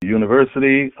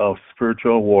University of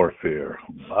Spiritual Warfare,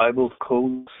 Bible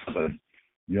Code 7,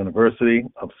 University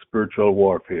of Spiritual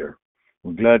Warfare.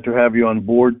 We're glad to have you on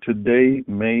board today,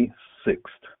 May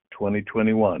 6th,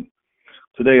 2021.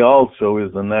 Today also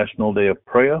is the National Day of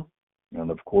Prayer,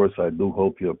 and of course I do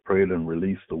hope you have prayed and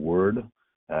released the word,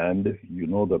 and you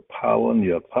know the power and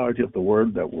the authority of the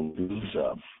word that will do the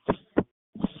job.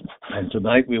 And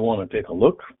tonight we want to take a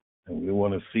look, and we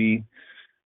want to see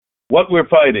what we're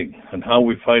fighting and how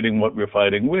we're fighting what we're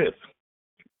fighting with.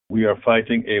 We are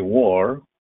fighting a war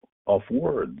of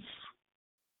words,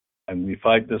 and we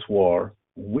fight this war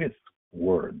with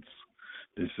words.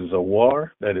 This is a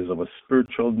war that is of a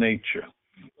spiritual nature,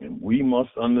 and we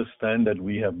must understand that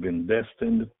we have been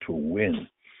destined to win.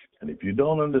 And if you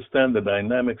don't understand the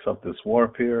dynamics of this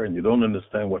warfare and you don't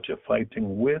understand what you're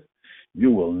fighting with,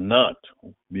 you will not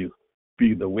be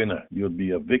the winner. You'll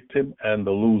be a victim and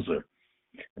the loser.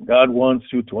 God wants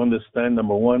you to understand,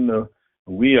 number one,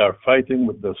 we are fighting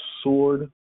with the sword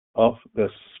of the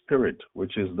Spirit,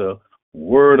 which is the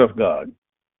Word of God.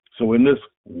 So in this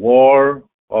war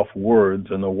of words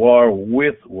and the war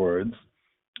with words,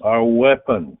 our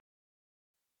weapon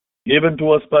given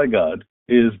to us by God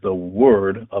is the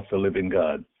Word of the living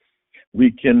God.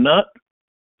 We cannot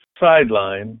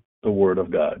sideline the Word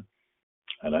of God.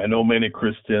 And I know many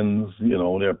Christians,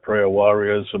 they're prayer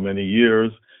warriors for many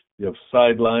years. You have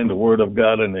sidelined the Word of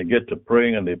God, and they get to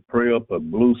praying, and they pray up a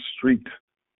blue streak.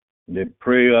 They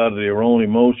pray out of their own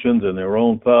emotions and their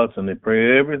own thoughts, and they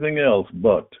pray everything else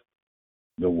but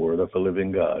the Word of the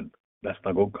living God. That's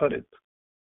not going to cut it.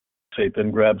 Satan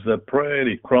grabs that prayer,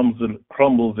 he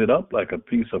crumbles it up like a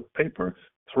piece of paper,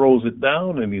 throws it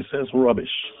down, and he says rubbish.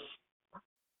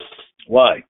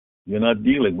 Why? You're not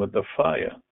dealing with the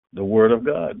fire, the Word of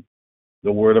God.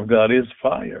 The Word of God is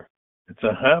fire. It's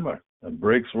a hammer that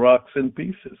breaks rocks in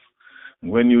pieces.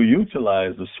 And when you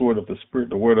utilize the sword of the Spirit,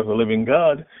 the Word of the living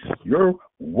God, you're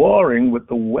warring with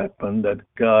the weapon that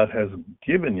God has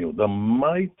given you, the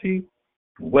mighty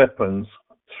weapons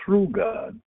through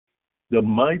God, the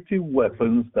mighty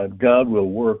weapons that God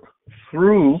will work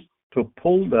through to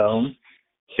pull down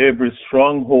every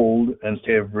stronghold and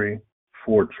every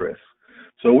fortress.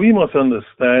 So we must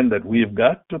understand that we've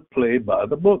got to play by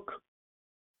the book.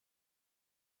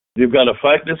 You've got to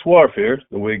fight this warfare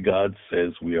the way God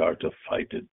says we are to fight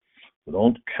it. So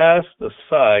don't cast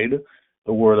aside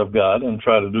the Word of God and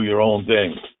try to do your own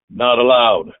thing. Not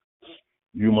allowed.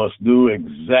 You must do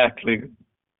exactly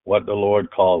what the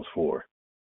Lord calls for.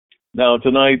 Now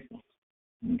tonight,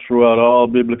 throughout all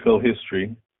biblical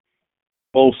history,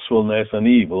 boastfulness and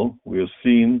evil, we have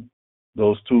seen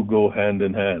those two go hand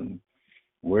in hand.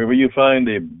 Wherever you find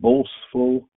a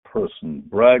boastful person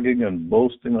bragging and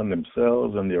boasting on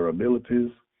themselves and their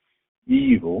abilities,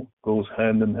 evil goes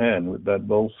hand in hand with that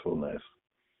boastfulness.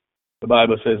 The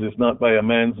Bible says it's not by a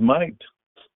man's might,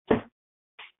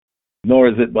 nor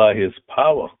is it by his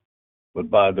power, but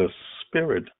by the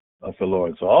Spirit of the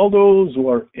Lord. So all those who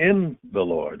are in the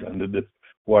Lord and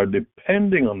who are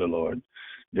depending on the Lord,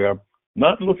 they are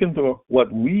not looking to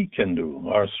what we can do,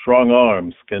 our strong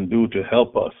arms can do to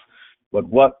help us, but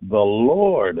what the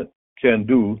Lord can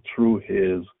do through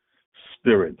his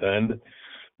Spirit. And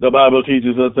the Bible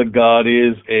teaches us that God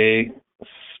is a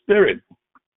spirit.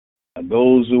 And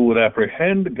those who would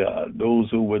apprehend God, those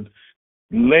who would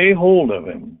lay hold of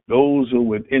him, those who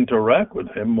would interact with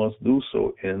him must do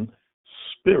so in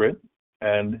spirit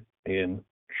and in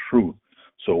truth.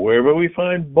 So wherever we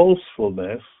find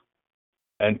boastfulness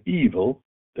and evil,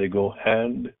 they go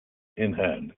hand in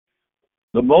hand.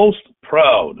 The most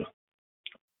proud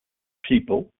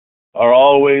people are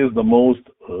always the most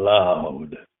loud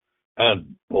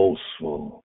and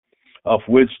boastful, of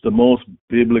which the most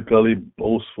biblically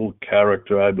boastful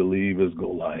character, I believe, is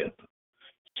Goliath.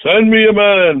 Send me a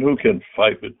man who can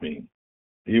fight with me.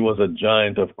 He was a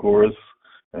giant, of course,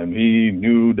 and he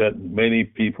knew that many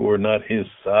people were not his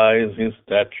size, his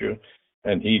stature,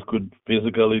 and he could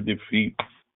physically defeat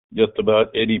just about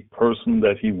any person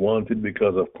that he wanted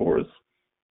because, of course,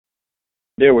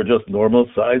 they were just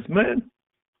normal-sized men.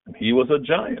 He was a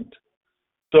giant.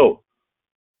 So,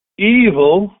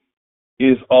 evil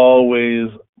is always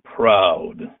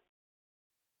proud.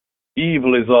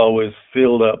 Evil is always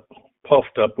filled up,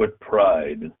 puffed up with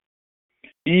pride.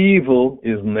 Evil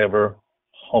is never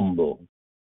humble,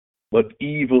 but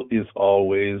evil is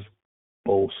always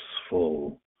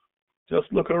boastful.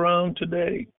 Just look around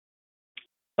today.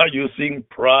 Are you seeing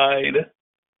pride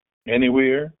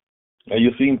anywhere? Are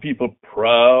you seeing people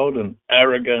proud and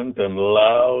arrogant and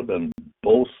loud and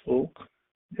boastful?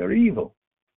 They're evil.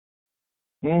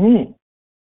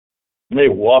 They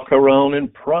walk around in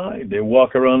pride. They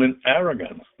walk around in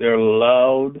arrogance. They're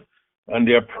loud and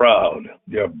they're proud.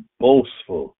 They're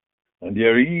boastful and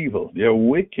they're evil. They're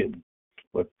wicked.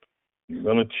 But you're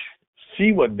going to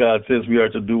see what God says we are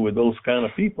to do with those kind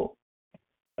of people.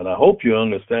 And I hope you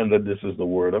understand that this is the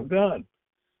Word of God.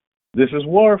 This is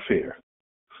warfare.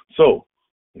 So,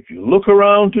 if you look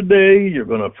around today, you're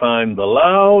going to find the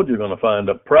loud, you're going to find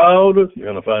the proud,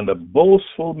 you're going to find the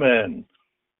boastful men.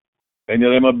 Many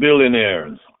of them are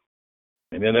billionaires.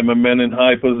 Many of them are men in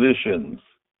high positions.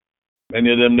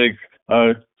 Many of them, they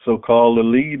are so-called the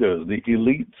leaders, the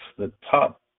elites, the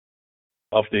top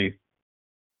of the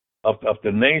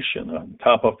nation, on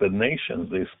top of the nations.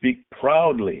 They speak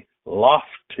proudly,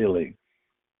 loftily,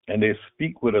 and they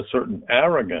speak with a certain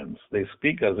arrogance. They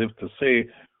speak as if to say,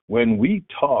 when we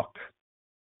talk,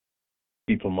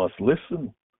 people must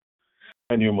listen,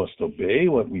 and you must obey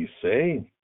what we say.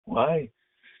 Why?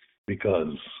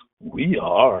 Because we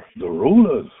are the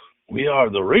rulers. We are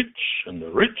the rich, and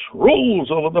the rich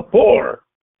rules over the poor.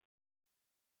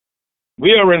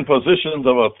 We are in positions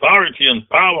of authority and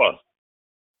power,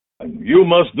 and you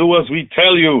must do as we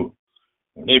tell you.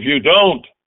 And if you don't,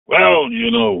 well,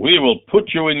 we will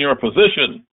put you in your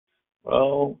position.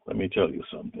 Well, let me tell you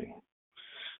something.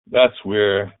 That's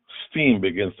where steam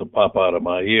begins to pop out of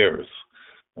my ears.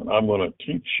 And I'm going to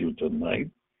teach you tonight.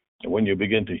 And when you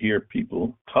begin to hear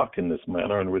people talk in this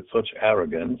manner and with such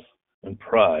arrogance and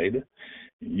pride,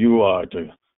 you are to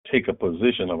take a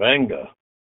position of anger.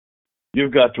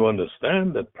 You've got to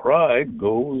understand that pride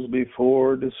goes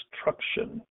before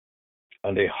destruction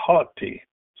and a haughty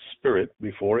spirit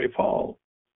before a fall.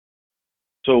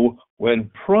 So when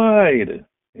pride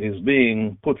is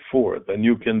being put forth, and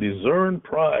you can discern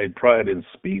pride in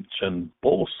speech and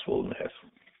boastfulness,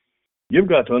 you've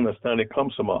got to understand it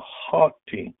comes from a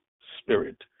haughty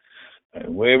spirit.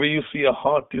 And wherever you see a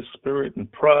haughty spirit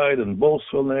and pride and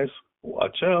boastfulness,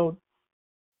 watch out.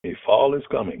 A fall is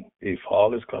coming. A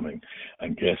fall is coming.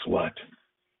 And guess what?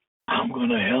 I'm going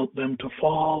to help them to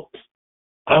fall.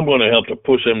 I'm going to help to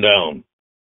push them down.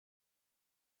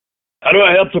 How do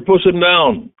I help to push them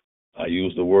down? I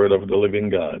use the word of the living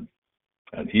God,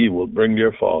 and he will bring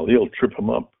their fall. He'll trip them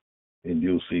up in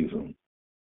due season.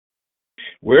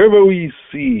 Wherever we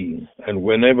see and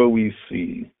whenever we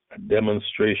see a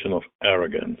demonstration of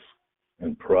arrogance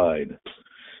and pride,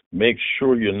 make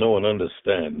sure you know and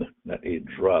understand that a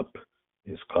drop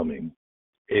is coming.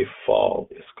 A fall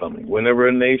is coming. Whenever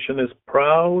a nation is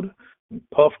proud and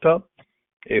puffed up,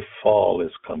 a fall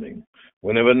is coming.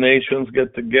 Whenever nations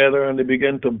get together and they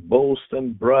begin to boast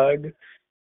and brag,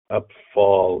 a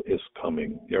fall is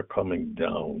coming. They're coming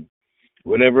down.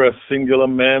 Whenever a singular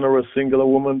man or a singular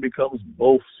woman becomes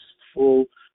boastful,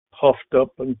 puffed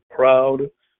up and proud,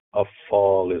 a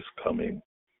fall is coming.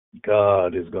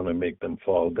 God is going to make them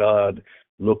fall. God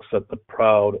looks at the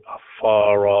proud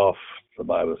afar off, the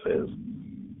Bible says,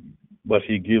 but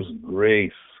he gives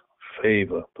grace,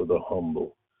 favor to the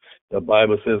humble. The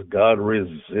Bible says God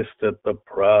resisteth the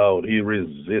proud. He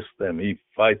resists them. He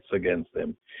fights against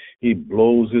them. He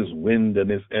blows his wind and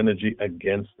his energy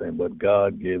against them. But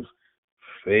God gives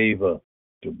favor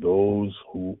to those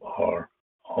who are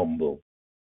humble.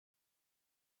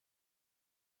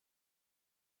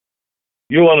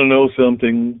 You want to know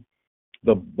something?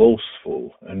 The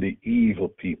boastful and the evil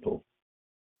people,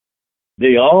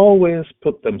 they always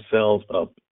put themselves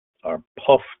up or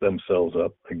puff themselves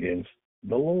up against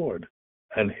the Lord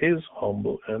and his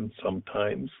humble and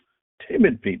sometimes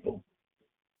timid people.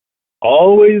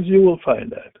 Always you will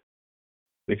find that,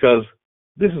 because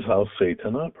this is how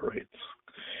Satan operates.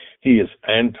 He is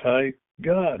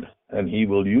anti-God, and he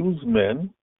will use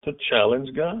men to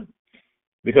challenge God,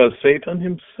 because Satan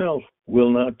himself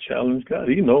will not challenge God.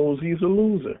 He knows he's a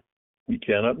loser. He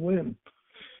cannot win.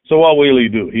 So what will he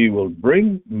do? He will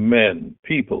bring men,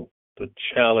 people, to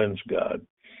challenge God.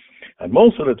 And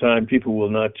most of the time, people will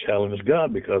not challenge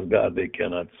God because God they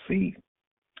cannot see.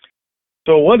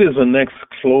 So what is the next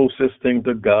closest thing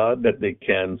to God that they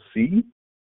can see?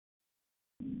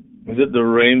 Is it the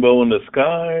rainbow in the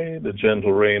sky, the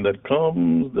gentle rain that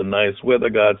comes, the nice weather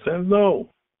God sends?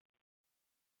 No.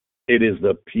 It is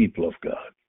the people of God.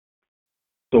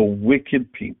 So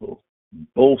wicked people,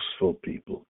 boastful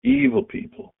people, evil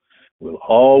people will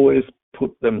always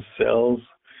put themselves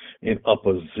in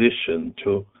opposition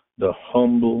to the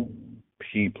humble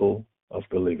people of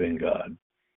the living God.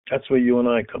 That's where you and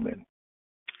I come in.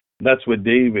 That's where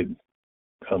David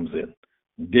comes in.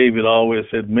 David always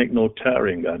said, make no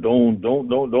tarrying, God. Don't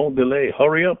delay.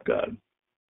 Hurry up, God.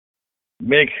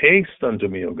 Make haste unto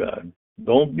me, O God.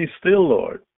 Don't be still,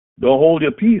 Lord. Don't hold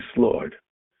your peace, Lord.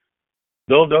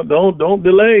 Don't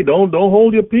delay. Don't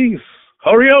hold your peace.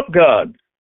 Hurry up, God.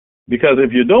 Because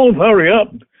if you don't hurry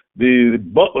up, the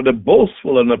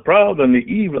boastful and the proud and the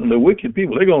evil and the wicked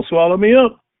people, they're going to swallow me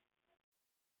up.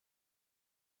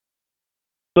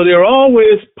 So they're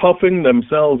always puffing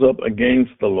themselves up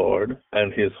against the Lord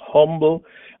and his humble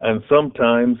and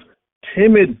sometimes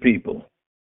timid people.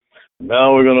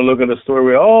 Now we're going to look at a story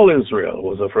where all Israel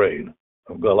was afraid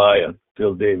of Goliath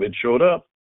till David showed up.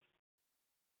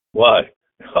 Why?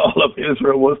 All of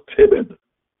Israel was timid.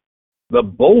 The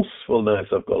boastfulness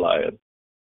of Goliath,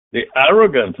 the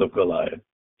arrogance of Goliath,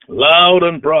 loud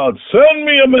and proud. Send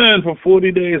me a man for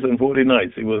 40 days and 40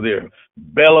 nights. He was there,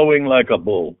 bellowing like a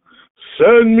bull.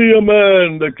 Send me a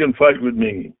man that can fight with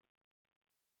me.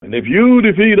 And if you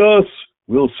defeat us,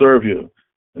 we'll serve you.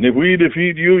 And if we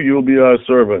defeat you, you'll be our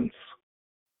servants.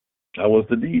 That was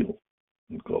the deal.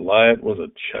 And Goliath was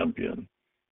a champion.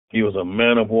 He was a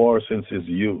man of war since his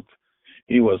youth.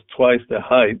 He was twice the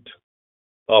height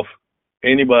of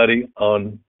anybody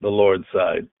on the Lord's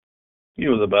side. He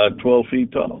was about 12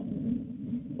 feet tall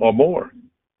or more,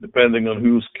 depending on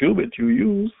whose cubit you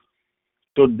use.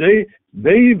 So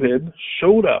David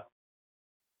showed up,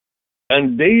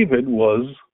 and David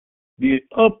was the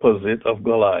opposite of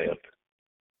Goliath.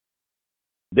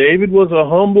 David was a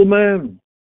humble man.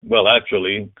 Well,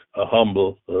 actually, a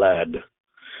humble lad.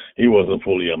 He wasn't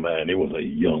fully a man. He was a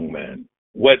young man,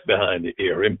 wet behind the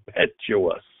ear,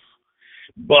 impetuous.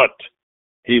 But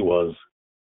he was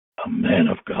a man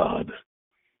of God.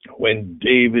 When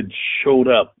David showed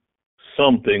up,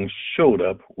 something showed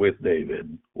up with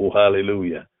David. Oh,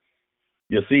 hallelujah.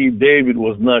 You see, David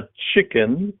was not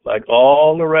chicken like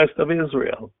all the rest of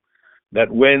Israel,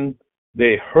 that when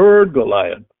they heard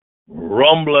Goliath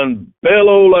rumble and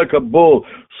bellow like a bull,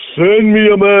 send me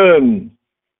a man.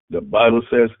 The Bible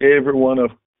says every one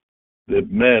of the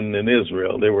men in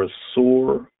Israel, they were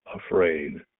sore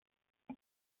afraid.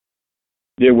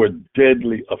 They were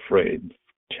deadly afraid.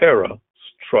 Terror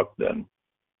struck them.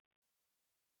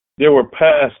 They were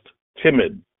past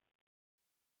timid.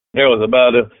 There was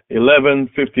about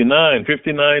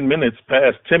 59 minutes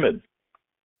past timid.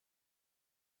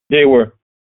 They were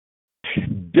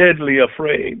deadly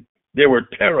afraid. They were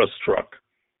terror-struck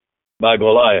by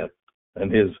Goliath and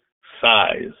his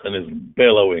size and his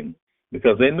bellowing,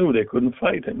 because they knew they couldn't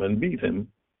fight him and beat him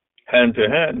hand to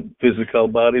hand, physical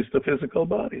bodies to physical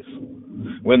bodies.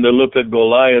 When they looked at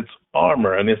Goliath's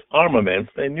armor and his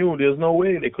armaments, they knew there's no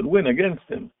way they could win against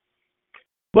him.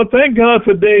 But thank God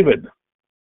for David.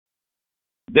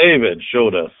 David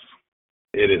showed us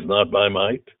it is not by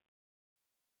might,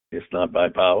 it's not by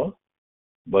power,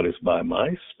 but it's by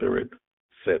my spirit,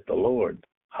 said the Lord.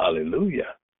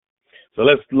 Hallelujah. So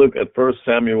let's look at 1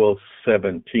 Samuel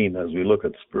 17 as we look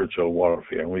at spiritual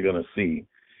warfare. And we're going to see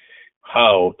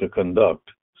how to conduct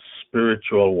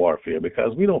spiritual warfare,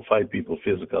 because we don't fight people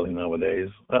physically nowadays.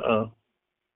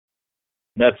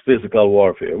 That's physical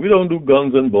warfare. We don't do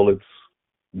guns and bullets,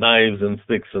 knives and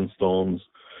sticks and stones.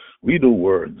 We do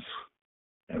words.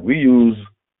 And we use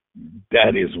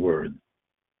Daddy's word.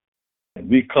 And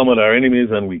we come at our enemies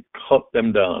and we cut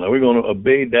them down. And we're going to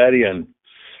obey Daddy and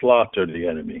slaughter the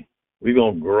enemy. We're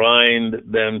going to grind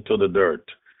them to the dirt.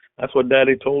 That's what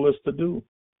Daddy told us to do.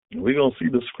 And we're going to see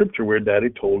the scripture where Daddy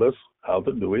told us how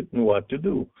to do it and what to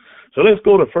do. So let's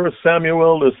go to 1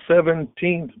 Samuel, the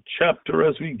 17th chapter,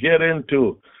 as we get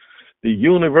into the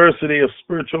University of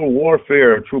Spiritual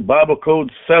Warfare through Bible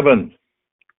Code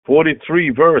 743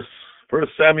 verse, 1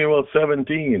 Samuel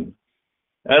 17.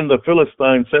 And the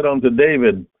Philistine said unto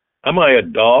David, am I a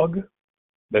dog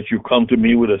that you come to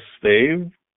me with a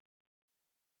stave?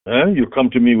 You come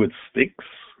to me with sticks?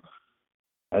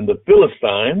 And the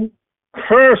Philistine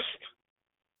cursed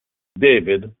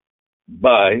David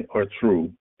by or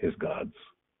through his gods.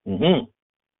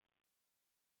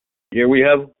 Here we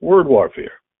have word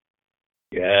warfare.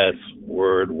 Yes,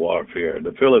 word warfare.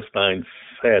 The Philistine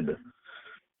said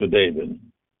to David,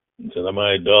 he said, am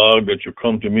I a dog that you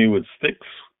come to me with sticks?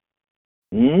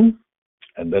 And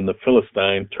then the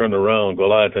Philistine turned around,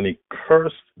 Goliath, and he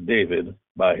cursed David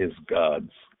by his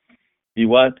gods. He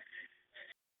what?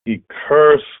 He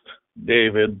cursed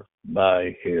David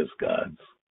by his gods.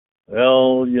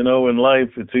 Well, you know, in life,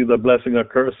 it's either blessing or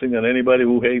cursing, and anybody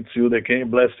who hates you, they can't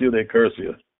bless you, they curse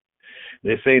you.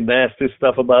 They say nasty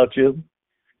stuff about you.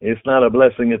 It's not a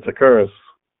blessing, it's a curse.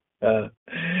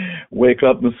 Wake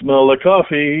up and smell the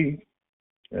coffee.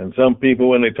 And some people,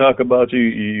 when they talk about you,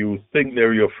 you think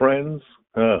they're your friends.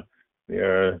 They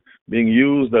are being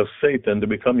used of Satan to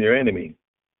become your enemy.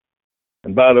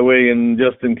 And by the way, and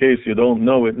just in case you don't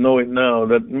know it now,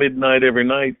 that midnight every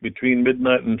night, between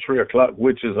midnight and 3 o'clock,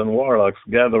 witches and warlocks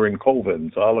gather in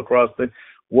covens all across the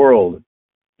world,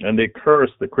 and they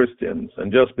curse the Christians.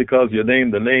 And just because you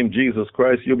name the name Jesus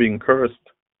Christ, you're being cursed.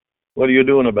 What are you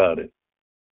doing about it?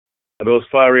 Are those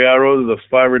fiery arrows, those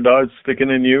fiery darts sticking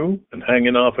in you and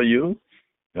hanging off of you?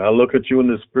 I look at you in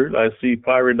the spirit, I see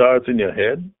fiery darts in your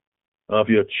head, off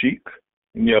your cheek,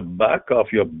 in your back, off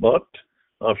your butt,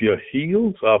 off your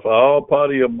heels, off all part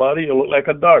of your body. You look like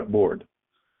a dartboard.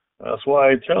 That's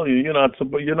why I tell you, you're not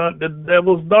the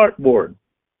devil's dartboard.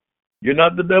 You're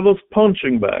not the devil's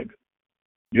punching bag.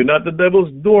 You're not the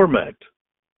devil's doormat.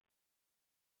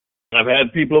 I've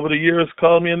had people over the years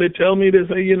call me and they tell me, they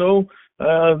say,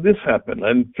 this happened.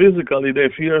 And physically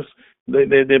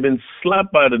they've been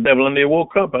slapped by the devil, and they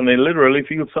woke up and they literally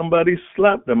feel somebody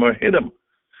slapped them or hit them.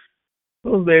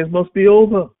 Those days must be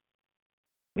over.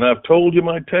 And I've told you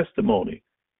my testimony.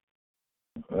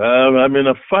 I'm in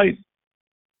a fight,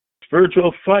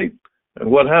 spiritual fight.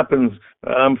 And what happens,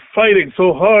 I'm fighting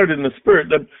so hard in the spirit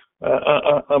that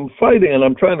I'm fighting and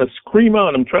I'm trying to scream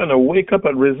out. I'm trying to wake up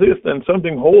and resist, and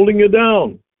something holding you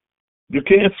down. You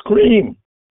can't scream.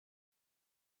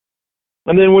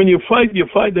 And then when you fight,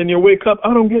 then you wake up.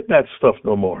 I don't get that stuff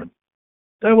no more.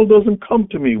 Devil doesn't come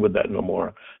to me with that no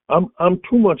more. I'm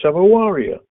too much of a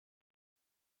warrior.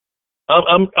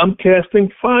 I'm casting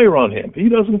fire on him. He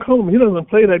doesn't come. He doesn't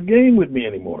play that game with me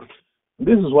anymore.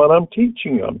 This is what I'm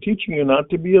teaching you. I'm teaching you not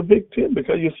to be a victim,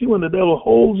 because you see, when the devil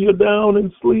holds you down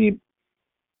in sleep,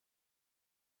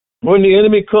 when the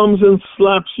enemy comes and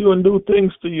slaps you and do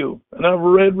things to you, and I've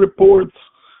read reports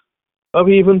of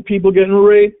even people getting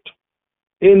raped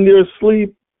in their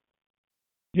sleep,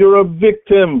 you're a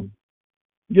victim.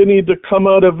 You need to come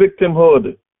out of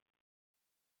victimhood.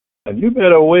 And you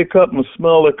better wake up and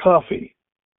smell the coffee.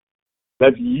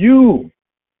 That you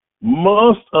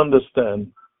must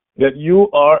understand that you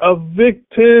are a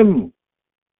victim.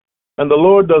 And the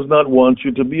Lord does not want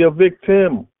you to be a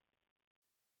victim.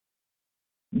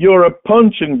 You're a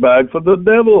punching bag for the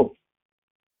devil.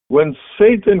 When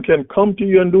Satan can come to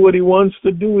you and do what he wants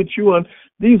to do with you, and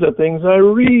these are things I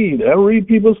read. I read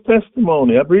people's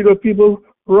testimony. I read what people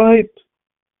write.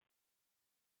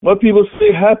 What people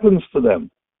say happens to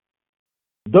them.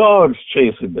 Dogs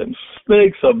chasing them,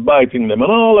 snakes are biting them,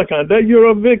 and all that kind of that.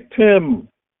 You're a victim.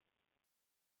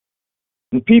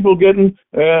 And people getting,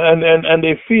 and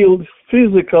they feel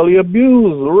physically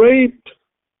abused, raped.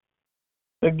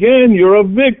 Again, you're a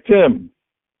victim.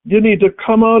 You need to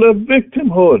come out of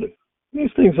victimhood.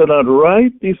 These things are not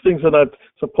right. These things are not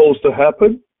supposed to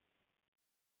happen.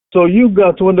 So you've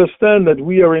got to understand that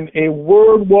we are in a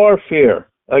world warfare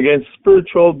against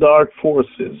spiritual dark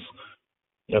forces.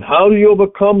 And how do you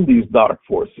overcome these dark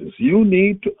forces? You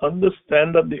need to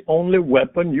understand that the only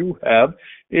weapon you have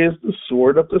is the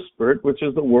sword of the Spirit, which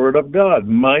is the Word of God,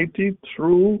 mighty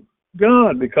through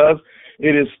God, because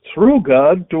it is through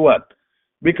God to what?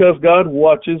 Because God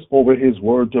watches over His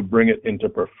Word to bring it into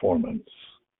performance.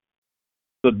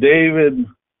 So David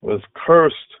was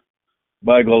cursed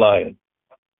by Goliath.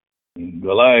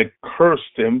 Goliath cursed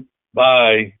him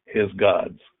by his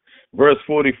gods. Verse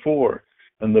 44,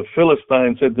 and the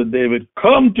Philistine said to David,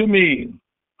 "Come to me.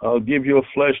 I'll give your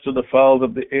flesh to the fowls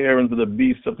of the air and to the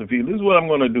beasts of the field." This is what I'm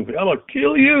going to do for you. I'm going to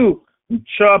kill you and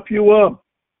chop you up.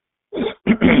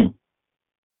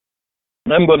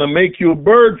 I'm going to make you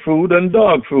bird food and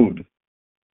dog food,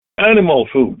 animal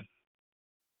food.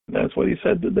 And that's what he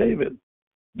said to David.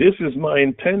 This is my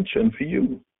intention for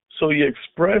you. So he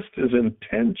expressed his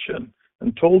intention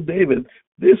and told David,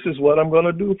 this is what I'm going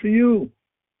to do for you.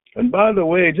 And by the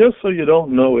way, just so you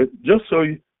don't know it, just so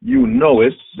you know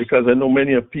it, because I know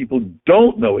many of people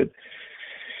don't know it,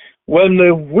 when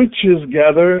the witches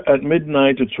gather at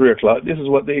midnight at 3 o'clock, this is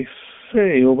what they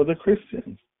say over the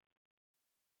Christians.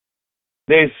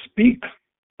 They speak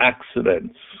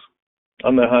accidents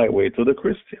on the highway to the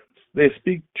Christians. They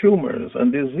speak tumors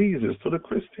and diseases to the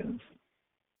Christians.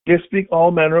 They speak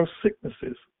all manner of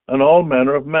sicknesses and all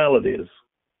manner of maladies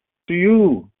to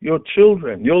you, your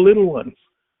children, your little ones.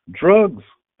 Drugs,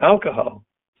 alcohol,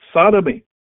 sodomy,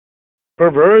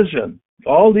 perversion,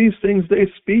 all these things they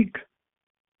speak.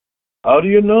 How do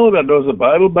you know that? Does the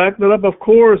Bible back that up? Of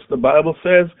course. The Bible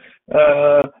says,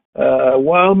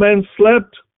 while men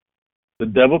slept, the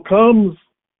devil comes.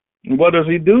 And what does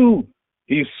he do?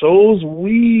 He sows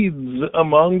weeds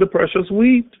among the precious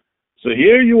wheat. So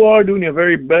here you are doing your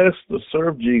very best to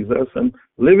serve Jesus and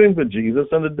living for Jesus,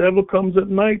 and the devil comes at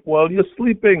night while you're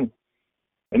sleeping.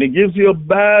 And he gives you a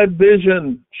bad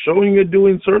vision, showing you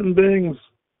doing certain things.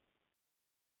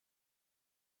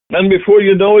 And before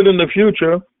you know it, in the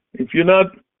future, If you're not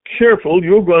careful,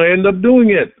 you're going to end up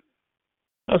doing it.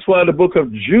 That's why the book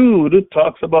of Jude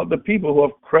talks about the people who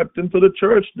have crept into the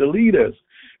church, the leaders.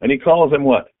 And he calls them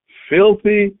what?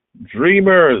 Filthy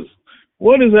dreamers.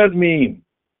 What does that mean?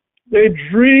 They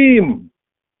dream.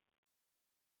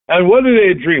 And what do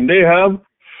they dream? They have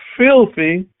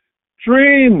filthy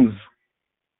dreams.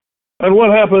 And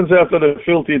what happens after the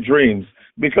filthy dreams?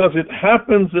 Because it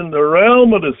happens in the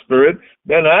realm of the spirit,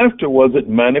 then afterwards it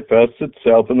manifests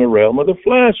itself in the realm of the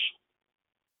flesh.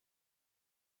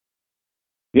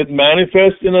 It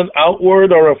manifests in an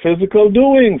outward or a physical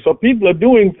doing. So people are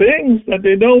doing things that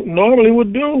they don't normally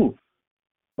would do.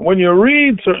 When you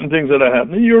read certain things that are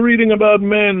happening, you're reading about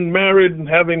men married and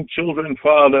having children,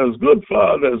 fathers, good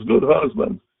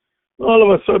husbands. All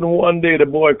of a sudden, one day the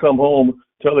boy come home,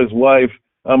 tell his wife,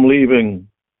 I'm leaving.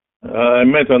 I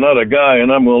met another guy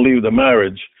and I'm going to leave the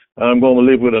marriage. I'm going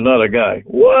to live with another guy.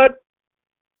 What?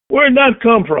 Where'd that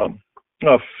come from?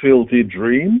 A filthy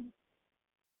dream.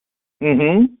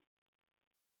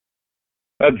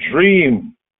 A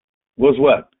dream was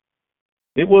what?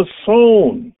 It was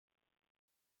sown.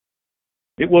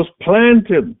 It was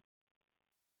planted.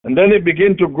 And then it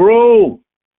began to grow.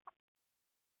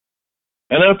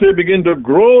 And after it began to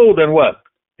grow, then what?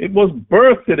 It was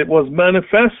birthed. It was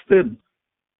manifested.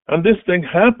 And this thing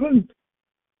happened.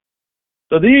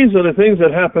 So these are the things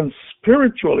that happen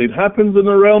spiritually. It happens in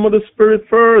the realm of the spirit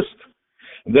first.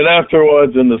 And then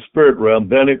afterwards in the spirit realm,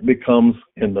 then it becomes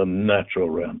in the natural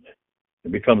realm.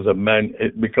 It becomes a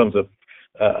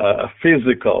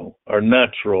physical or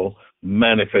natural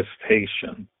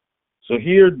manifestation. So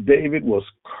here David was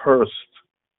cursed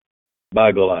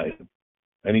by Goliath.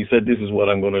 And he said, this is what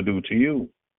I'm going to do to you.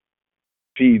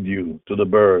 Feed you to the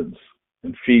birds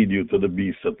and feed you to the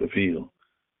beasts of the field.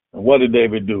 And what did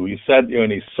David do? He sat there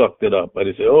and he sucked it up. And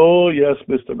he said, oh, yes,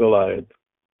 Mr. Goliath.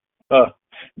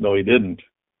 No, he didn't.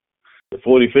 The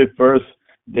 45th verse,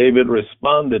 David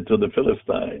responded to the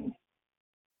Philistine.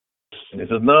 And he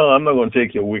said, no, I'm not going to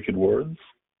take your wicked words.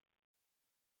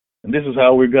 And this is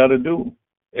how we got to do.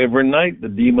 Every night, the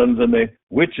demons and the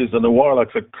witches and the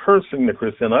warlocks are cursing the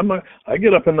Christian. I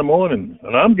get up in the morning,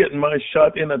 and I'm getting my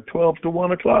shot in at 12 to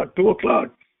 1 o'clock, 2 o'clock.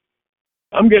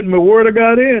 I'm getting my word of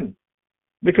God in.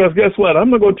 Because guess what? I'm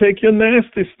not going to take your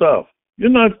nasty stuff. You're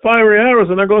not fiery arrows,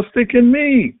 and they're going to stick in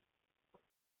me.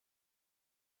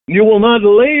 You will not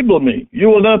label me. You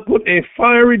will not put a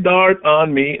fiery dart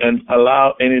on me and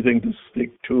allow anything to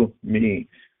stick to me.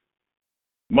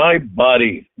 My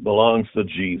body belongs to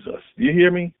Jesus. Do you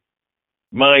hear me?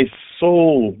 My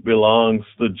soul belongs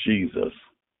to Jesus.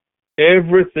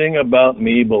 Everything about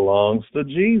me belongs to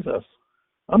Jesus.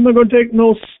 I'm not going to take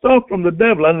no stuff from the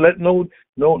devil and let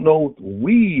no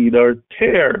weed or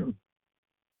tear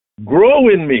grow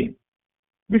in me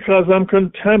because I'm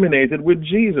contaminated with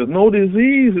Jesus. No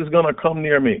disease is going to come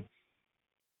near me.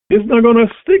 It's not going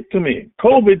to stick to me.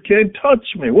 COVID can't touch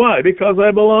me. Why? Because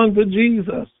I belong to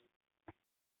Jesus.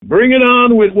 Bring it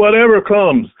on with whatever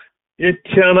comes. It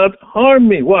cannot harm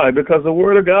me. Why? Because the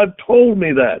Word of God told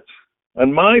me that.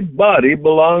 And my body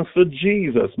belongs to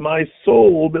Jesus. My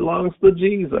soul belongs to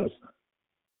Jesus.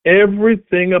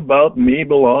 Everything about me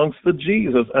belongs to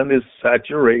Jesus and is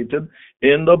saturated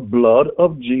in the blood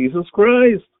of Jesus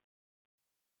Christ.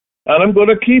 And I'm going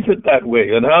to keep it that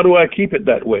way. And how do I keep it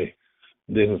that way?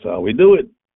 This is how we do it.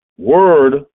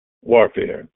 Word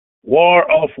warfare.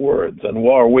 War of words and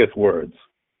war with words.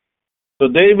 So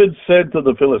David said to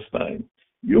the Philistine,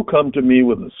 you come to me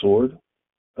with a sword,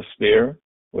 a spear,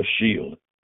 or shield.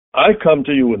 I come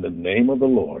to you in the name of the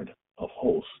Lord of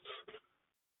hosts,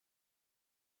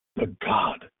 the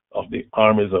God of the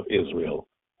armies of Israel,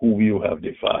 whom you have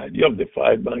defied. You have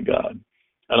defied my God.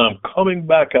 And I'm coming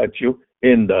back at you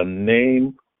in the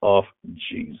name of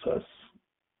Jesus.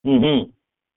 So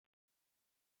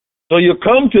you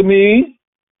come to me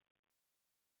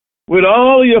with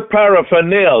all your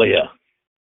paraphernalia,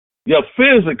 your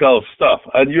physical stuff,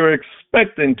 and you're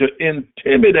expecting to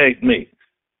intimidate me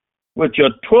with your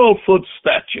 12-foot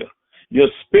stature, your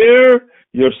spear,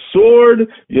 your sword,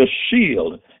 your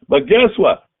shield. But guess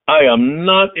what? I am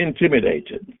not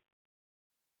intimidated.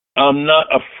 I'm not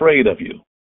afraid of you.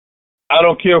 I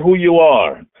don't care who you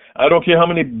are. I don't care how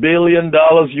many $1 billion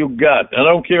you got. I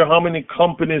don't care how many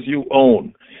companies you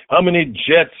own, how many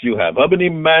jets you have, how many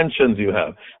mansions you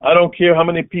have. I don't care how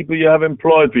many people you have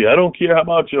employed for you. I don't care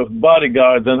about your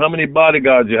bodyguards and how many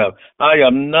bodyguards you have. I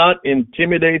am not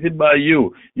intimidated by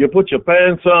you. You put your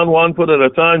pants on 1 foot at a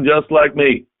time just like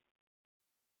me.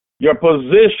 Your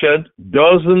position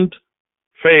doesn't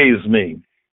faze me,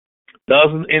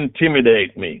 doesn't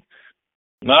intimidate me.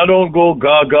 Now don't go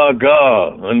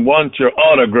gaga and want your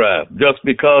autograph just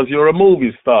because you're a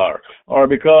movie star or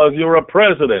because you're a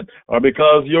president or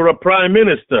because you're a prime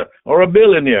minister or a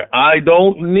billionaire. I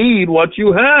don't need what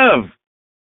you have.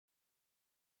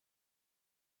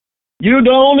 You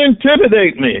don't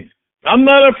intimidate me. I'm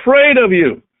not afraid of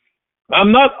you.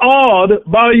 I'm not awed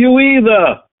by you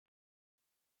either.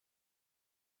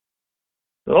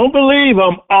 Don't believe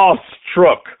I'm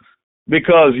awestruck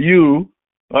because you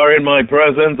are in my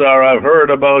presence or I've heard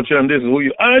about you and this is who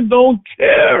you are. I don't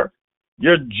care.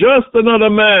 You're just another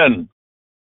man.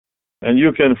 And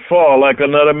you can fall like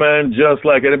another man just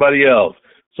like anybody else.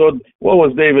 So what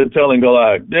was David telling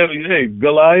Goliath? Hey,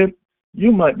 Goliath,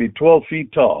 you might be 12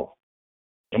 feet tall.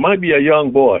 You might be a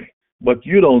young boy, but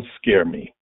you don't scare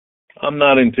me. I'm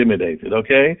not intimidated,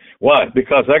 okay? Why?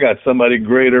 Because I got somebody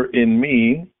greater in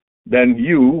me than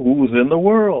you who's in the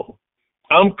world.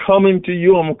 I'm coming to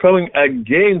you. I'm coming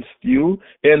against you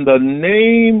in the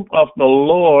name of the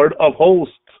Lord of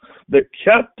hosts, the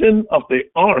captain of the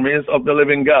armies of the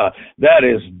living God. That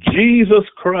is Jesus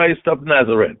Christ of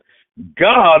Nazareth,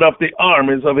 God of the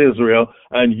armies of Israel,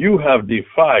 and you have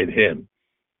defied him.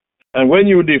 And when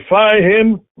you defy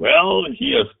him, well,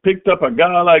 he has picked up a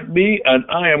guy like me, and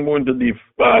I am going to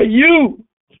defy you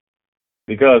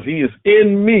because he is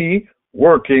in me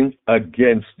working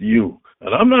against you.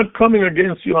 And I'm not coming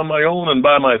against you on my own and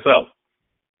by myself.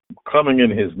 I'm coming in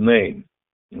his name.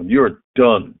 And you're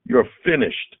done. You're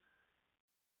finished.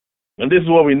 And this is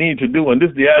what we need to do, and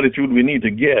this is the attitude we need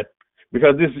to get,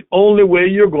 because this is the only way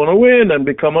you're going to win and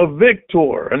become a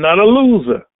victor and not a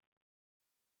loser.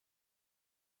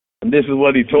 And this is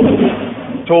what he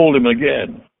told him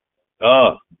again.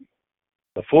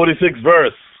 The 46th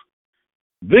verse.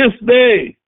 This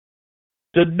day,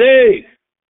 today,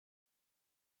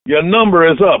 your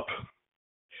number is up.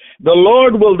 The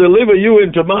Lord will deliver you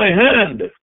into my hand,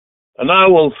 and I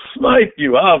will smite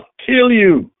you. I'll kill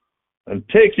you and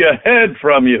take your head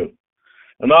from you.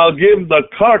 And I'll give the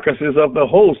carcasses of the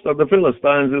host of the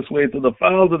Philistines this way to the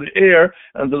fowls of the air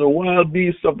and to the wild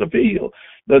beasts of the field.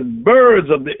 The birds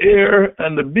of the air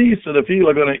and the beasts of the field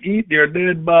are going to eat their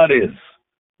dead bodies.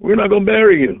 We're not going to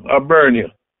bury you or burn you.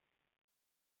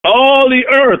 All the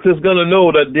earth is going to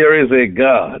know that there is a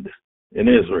God in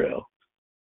Israel.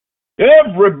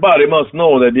 Everybody must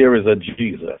know that there is a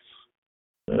Jesus.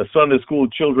 Sunday school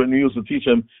children used to teach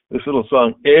them this little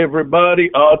song,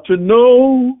 everybody ought to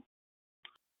know.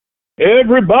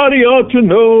 Everybody ought to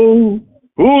know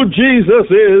who Jesus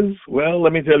is. Well,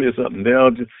 let me tell you something. They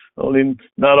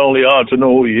not only ought to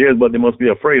know who he is, but they must be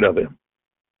afraid of him.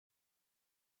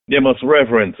 They must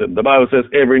reverence him. The Bible says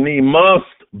every knee must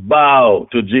bow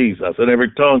to Jesus and every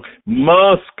tongue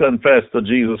must confess to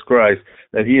Jesus Christ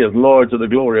that he is Lord to the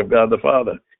glory of God the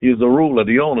Father. He is the ruler,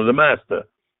 the owner, the master.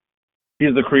 He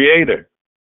is the creator.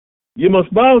 You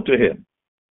must bow to him.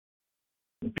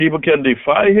 People can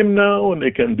defy him now and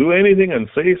they can do anything and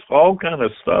say all kind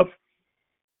of stuff.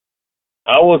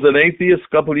 I was an atheist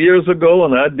a couple of years ago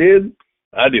and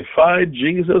I defied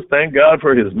Jesus. Thank God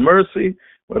for his mercy.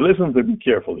 But listen to me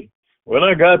carefully. When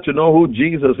I got to know who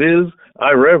Jesus is,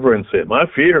 I reverence him. I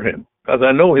fear him because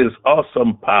I know his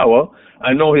awesome power.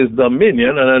 I know his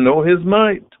dominion and I know his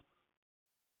might.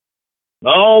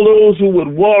 All those who would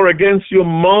war against you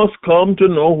must come to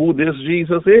know who this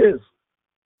Jesus is.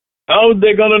 How are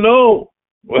they going to know?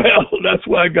 Well, that's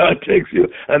why God takes you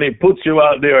and he puts you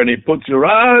out there and he puts you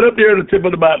right up there at the tip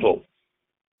of the battle.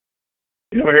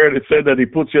 You ever heard it said that he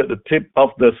puts you at the tip of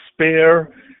the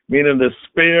spear, meaning the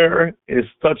spear is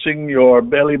touching your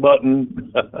belly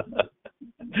button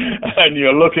and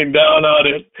you're looking down on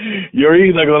it. You're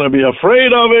either going to be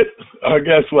afraid of it or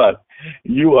guess what?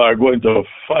 You are going to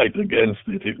fight against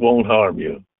it. It won't harm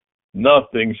you.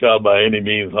 Nothing shall by any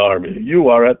means harm you. You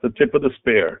are at the tip of the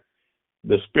spear.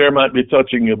 The spear might be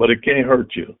touching you, but it can't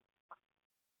hurt you.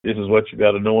 This is what you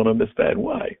got to know and understand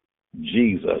why.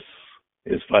 Jesus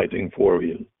is fighting for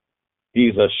you.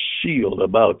 He's a shield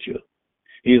about you.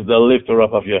 He's the lifter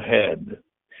up of your head.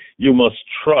 You must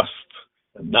trust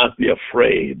and not be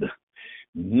afraid.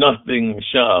 Nothing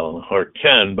shall or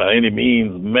can by any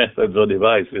means, methods, or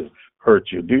devices hurt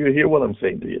you. Do you hear what I'm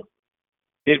saying to you?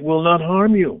 It will not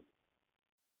harm you.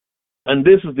 And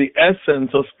this is the essence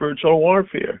of spiritual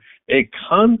warfare, a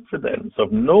confidence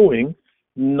of knowing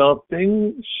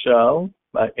nothing shall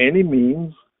by any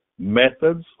means,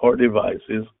 methods, or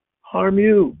devices harm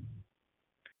you.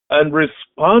 And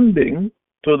responding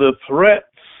to the threats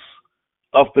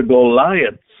of the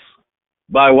Goliaths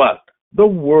by what? The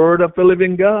word of the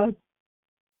living God.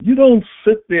 You don't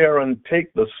sit there and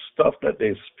take the stuff that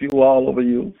they spew all over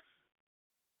you.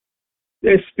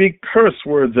 They speak curse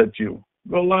words at you.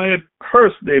 Goliath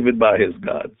cursed David by his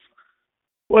gods.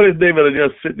 What if David had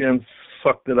just sitting there and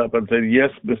sucked it up and said, yes,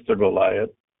 Mr.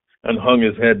 Goliath, and hung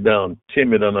his head down,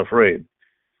 timid and afraid?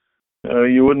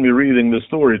 You wouldn't be reading the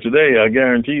story today, I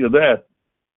guarantee you that.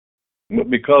 But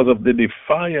because of the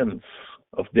defiance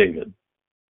of David,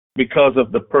 because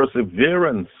of the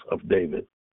perseverance of David,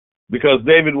 because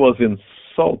David was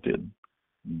insulted,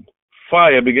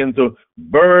 fire began to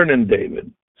burn in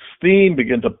David. Steam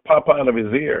began to pop out of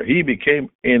his ear. He became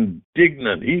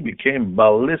indignant. He became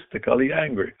ballistically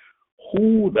angry.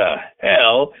 Who the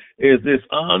hell is this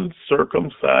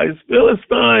uncircumcised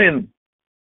Philistine?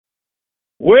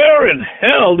 Where in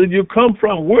hell did you come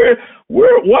from?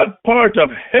 What part of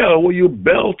hell were you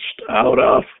belched out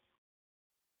of?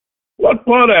 What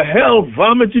part of hell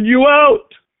vomited you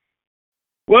out?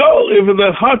 Well, if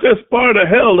the hottest part of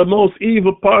hell, the most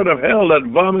evil part of hell that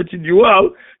vomited you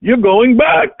out, you're going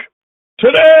back.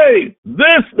 Today,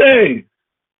 this day,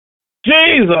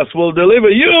 Jesus will deliver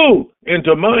you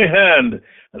into my hand,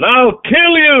 and I'll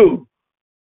kill you,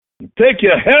 take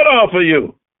your head off of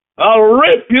you. I'll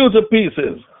rip you to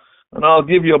pieces, and I'll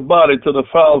give your body to the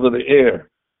fowls of the air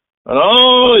and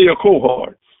all your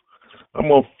cohorts. I'm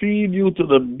going to feed you to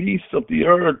the beasts of the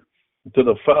earth, to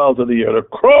the fowls of the air. The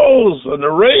crows and the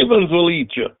ravens will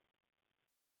eat you.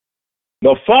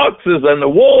 The foxes and the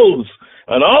wolves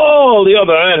and all the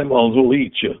other animals will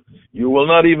eat you. You will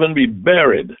not even be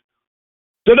buried.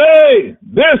 Today,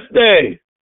 this day,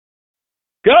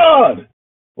 God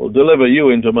will deliver you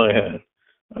into my hand.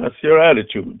 That's your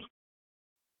attitude,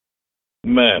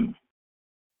 ma'am.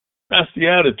 That's the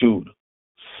attitude,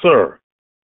 sir.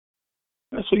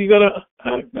 That's what you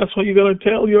gotta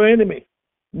tell your enemy.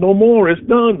 No more, it's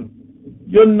done.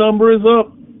 Your number is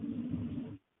up.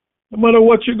 No matter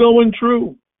what you're going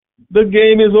through, the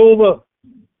game is over.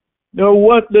 You know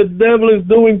what the devil is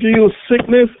doing to you,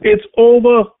 sickness, it's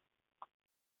over.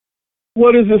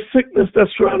 What is the sickness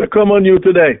that's trying to come on you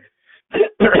today?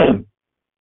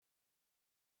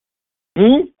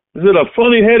 Is it a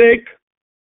funny headache?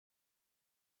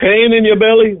 Pain in your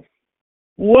belly?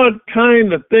 What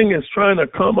kind of thing is trying to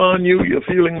come on you, you're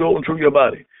feeling going through your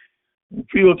body?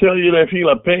 People tell you they feel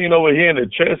a pain over here in the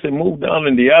chest and move down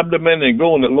in the abdomen and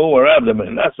go in the lower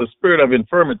abdomen. That's the spirit of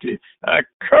infirmity. I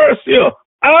curse you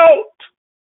out.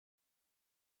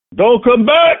 Don't come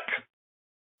back.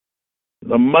 In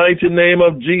the mighty name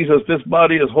of Jesus, this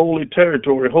body is holy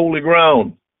territory, holy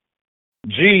ground.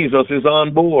 Jesus is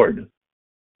on board.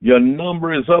 Your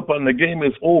number is up and the game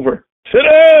is over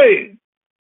today.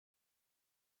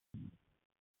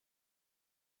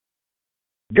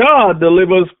 God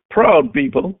delivers proud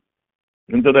people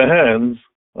into the hands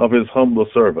of his humble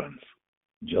servants,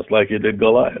 just like he did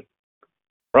Goliath.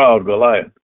 Proud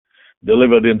Goliath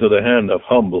delivered into the hand of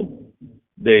humble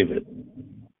David.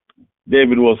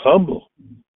 David was humble.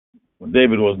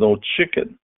 David was no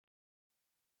chicken.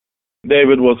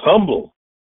 David was humble,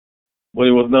 but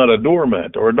he was not a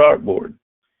doormat or a dartboard.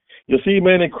 You see,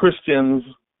 many Christians,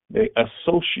 they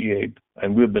associate,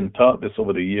 and we've been taught this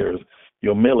over the years,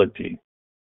 humility.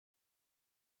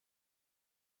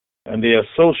 And they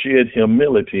associate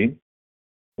humility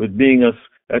with being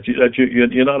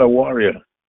you're not a warrior.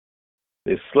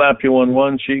 They slap you on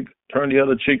one cheek, turn the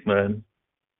other cheek, man.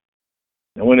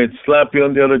 And when they slap you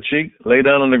on the other cheek, lay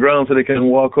down on the ground so they can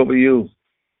walk over you.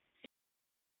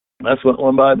 That's what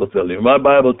my Bible tells you. My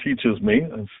Bible teaches me,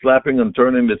 and slapping and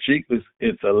turning the cheek,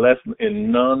 it's a lesson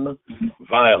in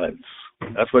non-violence.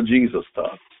 That's what Jesus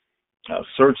taught. I've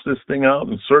searched this thing out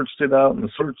and searched it out and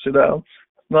searched it out.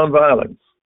 Non-violence.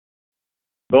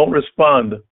 Don't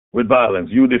respond with violence.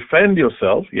 You defend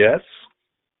yourself, yes.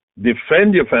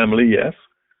 Defend your family, yes.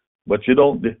 But you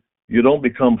don't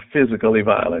become physically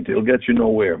violent. It'll get you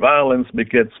nowhere. Violence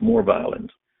begets more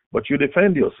violence. But you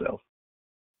defend yourself.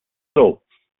 So,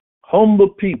 humble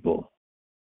people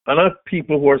are not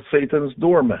people who are Satan's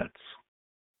doormats.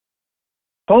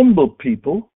 Humble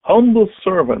people, humble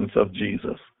servants of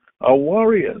Jesus, are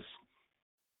warriors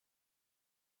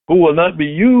who will not be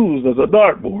used as a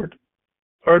dartboard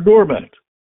or a doormat.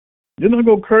 You're not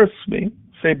going to curse me,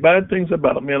 say bad things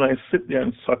about me, and I sit there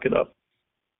and suck it up.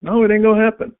 No, it ain't going to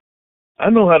happen.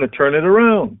 I know how to turn it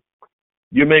around.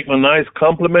 You make a nice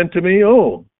compliment to me,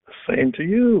 oh, same to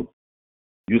you.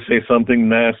 You say something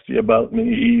nasty about me,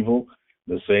 evil,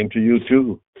 the same to you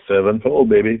too. Sevenfold,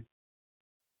 baby.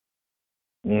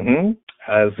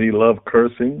 Has he loved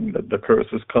cursing? Let the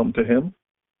curses come to him.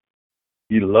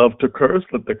 He loved to curse,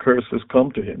 let the curses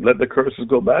come to him. Let the curses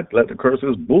go back. Let the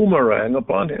curses boomerang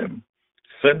upon him.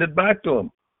 Send it back to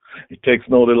him. He takes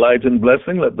no delight in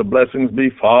blessing. Let the blessings be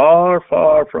far,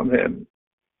 far from him.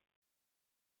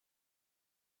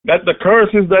 that the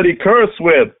curses that he cursed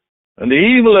with and the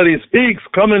evil that he speaks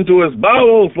come into his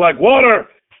bowels like water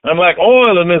and like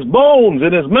oil in his bones,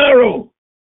 in his marrow.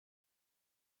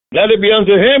 Let it be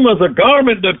unto him as a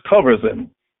garment that covers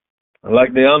him, and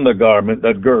like the undergarment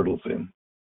that girdles him.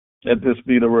 Let this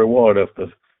be the reward of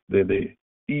the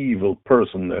evil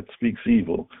person that speaks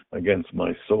evil against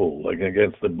my soul, like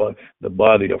against the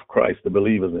body of Christ, the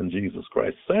believers in Jesus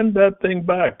Christ. Send that thing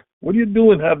back. What are you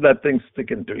doing? Have that thing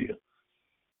sticking to you.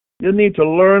 You need to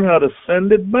learn how to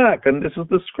send it back, and this is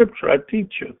the scripture I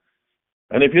teach you.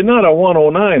 And if you're not a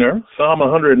 109er, Psalm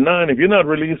 109, if you're not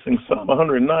releasing Psalm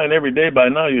 109 every day by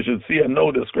now, you should see and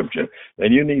know the scripture,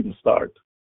 then you need to start.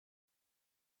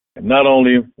 And not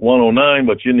only 109,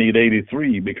 but you need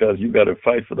 83 because you got to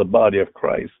fight for the body of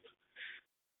Christ,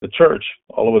 the church,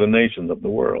 all over the nations of the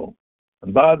world.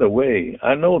 And by the way,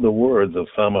 I know the words of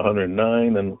Psalm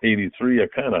 109 and 83 are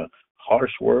kind of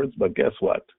harsh words, but guess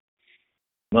what?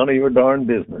 None of your darn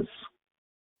business.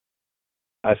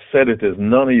 I said it is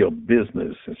none of your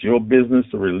business. It's your business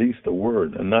to release the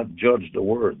word and not judge the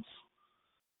words.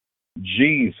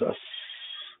 Jesus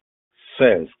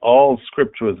says all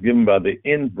scripture is given by the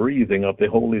inbreathing of the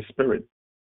Holy Spirit,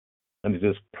 and it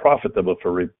is profitable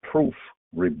for reproof,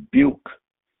 rebuke.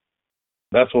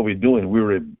 That's what we're doing.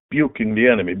 We're rebuking the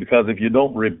enemy, because if you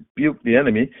don't rebuke the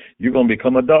enemy, you're going to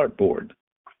become a dartboard.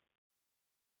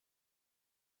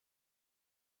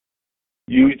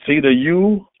 It's either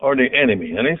you or the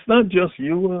enemy. And it's not just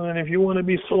you. And if you want to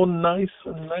be so nice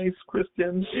and nice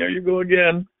Christians, here you go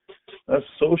again,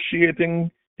 associating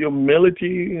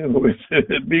humility with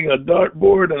being a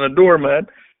dartboard and a doormat.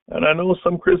 And I know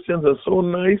some Christians are so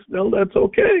nice. Well, that's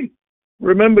okay.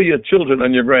 Remember your children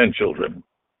and your grandchildren.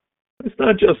 It's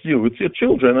not just you. It's your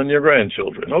children and your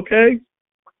grandchildren, okay?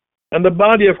 And the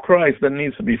body of Christ that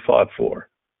needs to be fought for.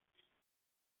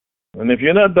 And if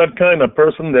you're not that kind of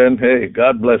person, then, hey,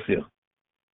 God bless you.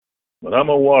 But I'm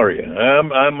a warrior.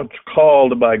 I'm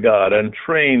called by God and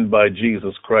trained by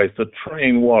Jesus Christ to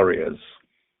train warriors.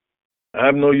 I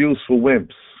have no use for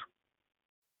wimps.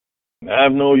 I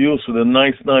have no use for the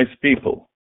nice people.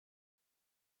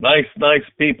 Nice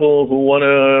people who want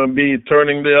to be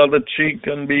turning the other cheek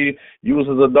and be used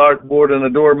as a dartboard and a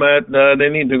doormat. They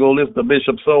need to go listen to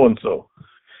Bishop so-and-so.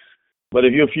 But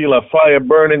if you feel a fire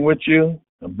burning with you,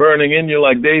 burning in you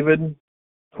like David,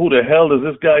 who the hell does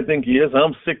this guy think he is?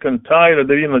 I'm sick and tired of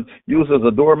being used as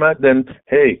a doormat. Then,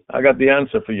 hey, I got the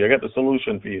answer for you. I got the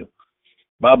solution for you.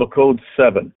 Bible Code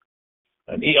 7.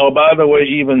 And by the way,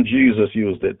 even Jesus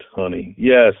used it, honey.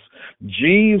 Yes,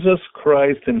 Jesus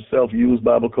Christ himself used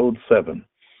Bible Code 7.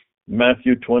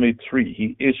 Matthew 23.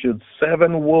 He issued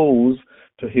 7 woes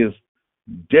to his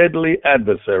deadly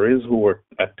adversaries who were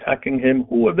attacking him.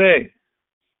 Who were they?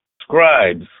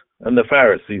 Scribes and the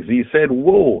Pharisees. He said,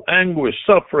 woe, anguish,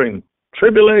 suffering,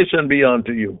 tribulation be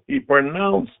unto you. He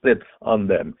pronounced it on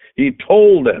them. He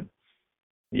told them.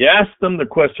 He asked them the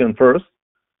question first,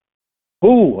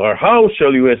 who or how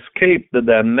shall you escape the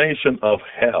damnation of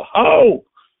hell? How?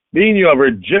 Being you have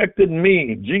rejected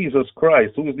me, Jesus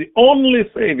Christ, who is the only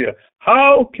Savior,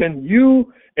 how can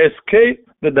you escape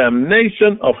the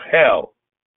damnation of hell?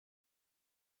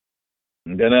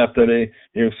 And then after they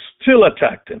still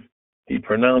attacked him, he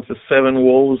pronounced the 7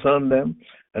 woes on them,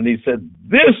 and he said,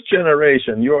 this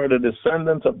generation, you are the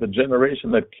descendants of the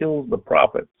generation that kills the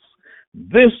prophets.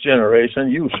 This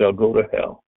generation, you shall go to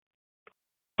hell.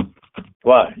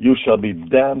 Why? You shall be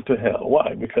damned to hell.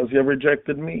 Why? Because you have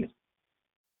rejected me.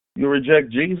 You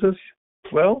reject Jesus?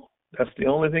 Well, that's the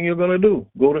only thing you're going to do.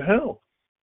 Go to hell.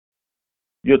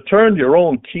 You turned your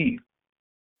own key.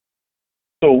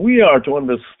 So we are to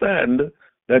understand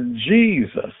that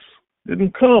Jesus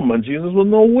didn't come, and Jesus was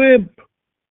no wimp.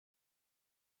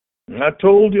 I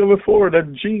told you before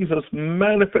that Jesus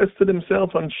manifested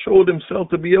himself and showed himself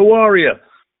to be a warrior.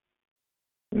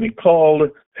 And he called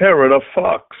Herod a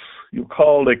fox. You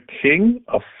called a king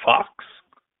a fox?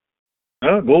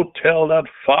 Go tell that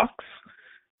fox.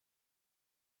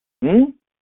 And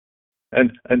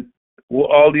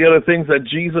all the other things that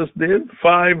Jesus did.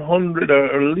 500,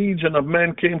 a legion of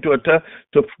men came to attack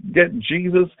to get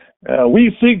Jesus.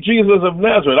 We seek Jesus of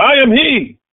Nazareth. I am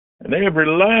he. And every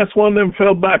last one of them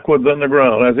fell backwards on the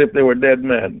ground as if they were dead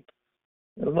men.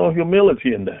 There's no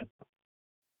humility in that.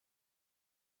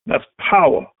 That's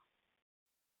power.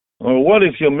 Well, what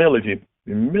is humility?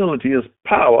 Humility is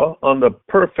power under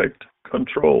perfect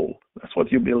control. That's what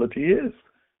humility is.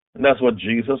 And that's what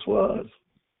Jesus was.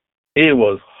 He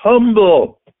was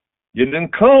humble. He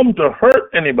didn't come to hurt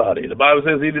anybody. The Bible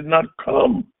says he did not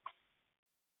come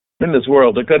in this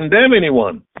world to condemn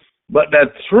anyone, but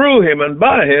that through him and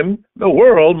by him, the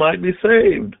world might be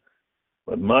saved.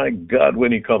 But my God,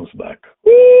 when he comes back,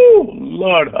 whoo,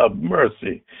 Lord have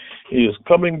mercy. He is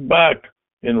coming back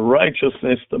in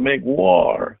righteousness to make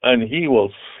war, and he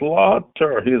will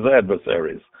slaughter his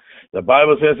adversaries. The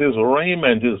Bible says his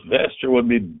raiment, his vesture will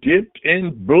be dipped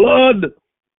in blood.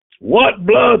 What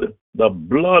blood? The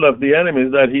blood of the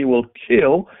enemies that he will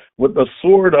kill with the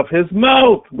sword of his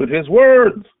mouth, with his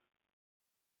words.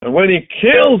 And when he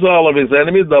kills all of his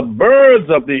enemies, the birds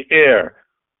of the air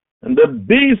and the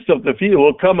beasts of the field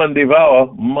will come and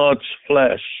devour much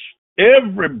flesh.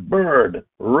 Every bird,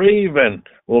 raven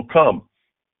will come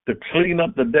to clean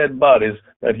up the dead bodies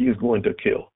that he's going to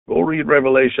kill. Go read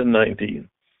Revelation 19.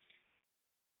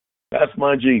 That's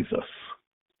my Jesus.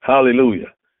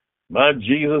 Hallelujah. My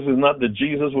Jesus is not the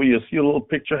Jesus where you see a little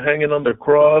picture hanging on the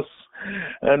cross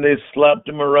and they slapped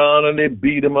him around and they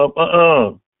beat him up.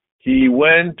 He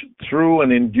went through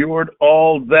and endured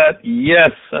all that.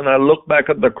 Yes. And I look back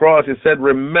at the cross. He said,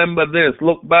 remember this.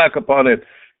 Look back upon it.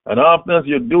 And often as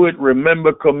you do it,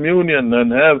 remember communion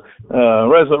and have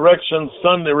Resurrection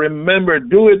Sunday. Remember,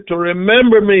 do it to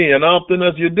remember me. And often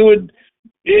as you do it,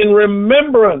 in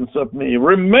remembrance of me.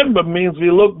 Remember means we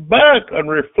look back and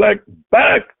reflect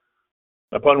back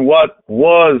upon what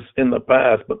was in the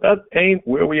past. But that ain't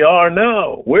where we are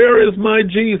now. Where is my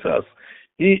Jesus?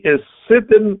 He is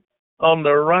sitting on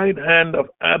the right hand of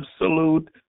absolute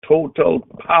total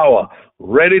power,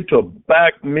 ready to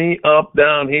back me up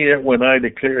down here when I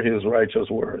declare his righteous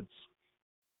words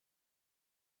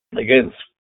against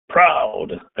proud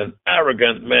and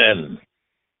arrogant men.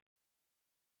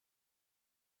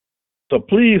 So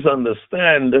please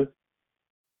understand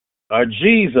our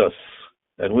Jesus,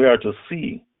 and we are to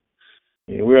see.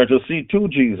 We are to see two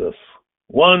Jesus.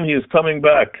 One, he is coming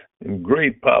back in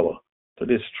great power to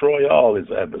destroy all his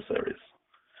adversaries,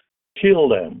 kill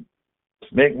them,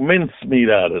 make mincemeat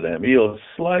out of them. He'll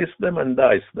slice them and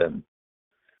dice them.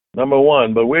 Number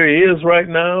one, but where he is right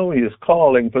now, he is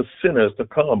calling for sinners to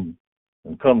come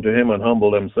and come to him and humble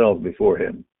themselves before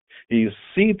him. He is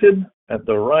seated at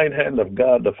the right hand of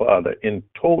God the Father in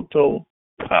total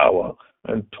power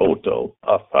and total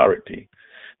authority.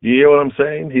 Do you hear what I'm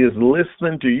saying? He is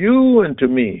listening to you and to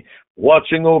me,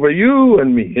 watching over you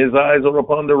and me. His eyes are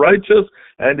upon the righteous,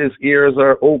 and his ears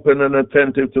are open and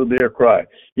attentive to their cry.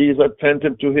 He is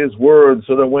attentive to his words,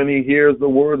 so that when he hears the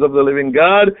words of the living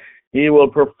God, he will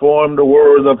perform the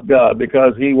words of God,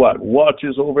 because he what?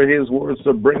 Watches over his words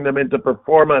to bring them into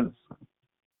performance.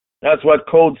 That's what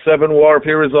Code 7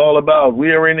 warfare is all about. We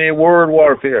are in a word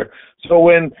warfare. So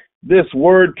when this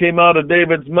word came out of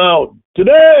David's mouth,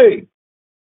 today,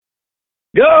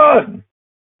 God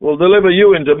will deliver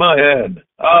you into my hand.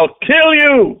 I'll kill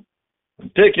you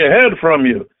and take your head from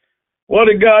you. What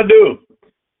did God do?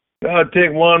 God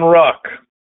took one rock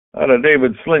out of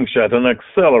David's slingshot and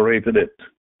accelerated it.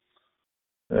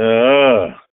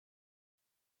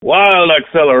 Wild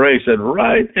acceleration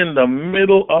right in the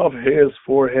middle of his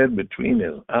forehead, between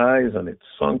his eyes, and it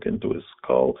sunk into his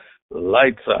skull.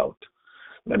 Lights out.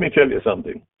 Let me tell you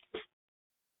something.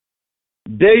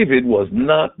 David was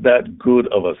not that good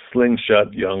of a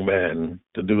slingshot young man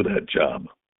to do that job.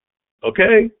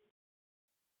 Okay?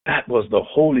 That was the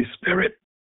Holy Spirit.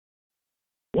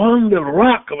 One little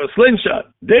rock of a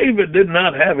slingshot. David did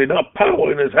not have enough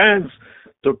power in his hands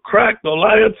to crack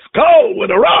Goliath's skull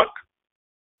with a rock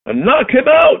and knock him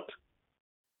out.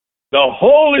 The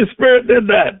Holy Spirit did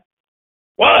that.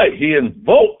 Why? He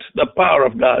invoked the power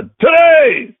of God.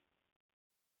 Today,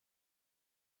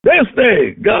 this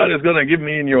day, God is going to give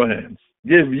me in your hands,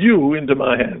 give you into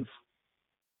my hands.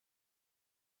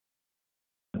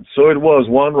 And so it was,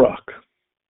 one rock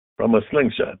from a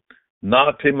slingshot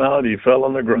knocked him out. He fell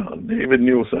on the ground. David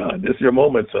knew, son, this is your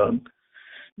moment, son.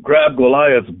 Grab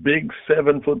Goliath's big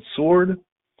 7-foot sword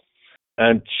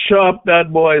and chop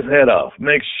that boy's head off.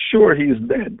 Make sure he's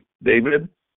dead, David.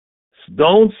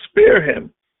 Don't spare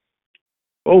him.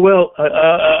 Oh, well,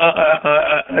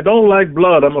 I don't like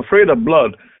blood. I'm afraid of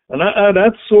blood. And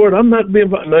that sword, I'm not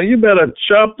being... No, you better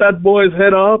chop that boy's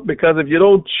head off, because if you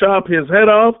don't chop his head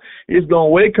off, he's going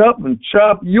to wake up and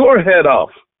chop your head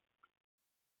off.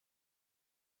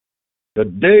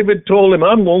 But David told him,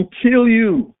 I'm going to kill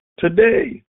you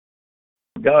today.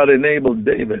 God enabled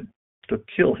David to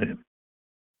kill him.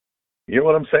 You hear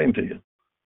what I'm saying to you?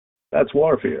 That's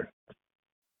warfare.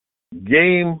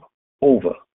 Game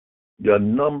over. Your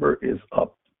number is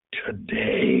up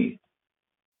today.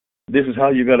 This is how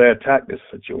you got to attack this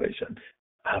situation.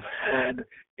 I've had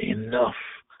enough.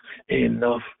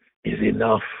 Enough is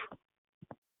enough.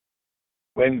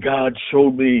 When God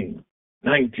showed me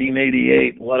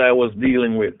 1988, what I was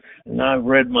dealing with. And I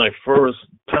read my first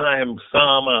time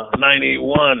Psalm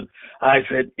 91. I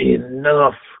said,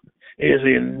 enough is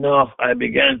enough. I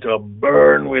began to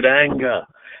burn with anger.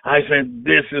 I said,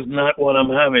 this is not what I'm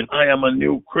having. I am a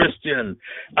new Christian.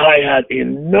 I had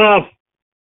enough.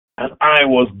 And I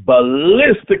was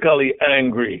ballistically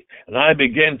angry. And I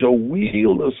began to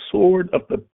wield the sword of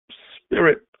the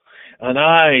Spirit. And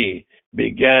I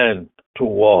began to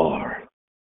war.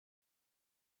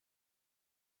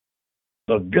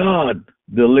 So God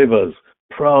delivers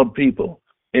proud people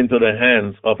into the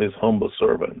hands of his humble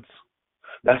servants.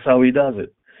 That's how he does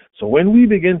it. So when we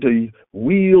begin to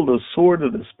wield the sword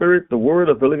of the Spirit, the word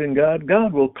of the living God,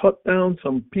 God will cut down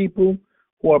some people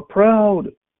who are proud.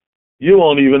 You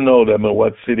won't even know them in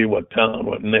what city, what town,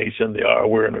 what nation they are,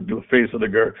 where in the face of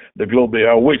the globe they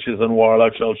are. Witches and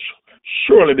warlocks shall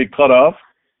surely be cut off.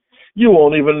 You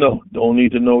won't even know. Don't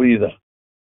need to know either.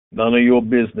 None of your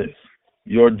business.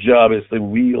 Your job is to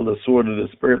wield the sword of the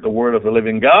Spirit, the word of the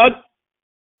living God,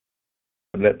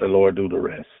 and let the Lord do the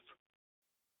rest.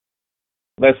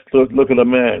 Let's look at a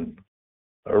man,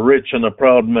 a rich and a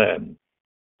proud man.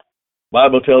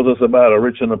 Bible tells us about a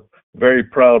rich and a very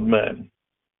proud man.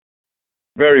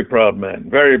 Very proud man,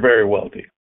 very, very wealthy.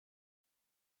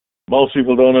 Most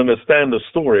people don't understand the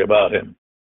story about him.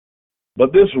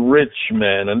 But this rich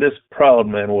man and this proud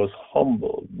man was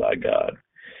humbled by God.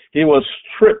 He was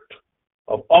stripped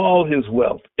of all his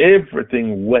wealth.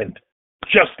 Everything went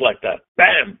just like that.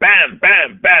 Bam, bam,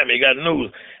 bam, bam. He got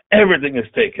news. Everything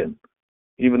is taken,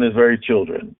 even his very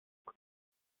children.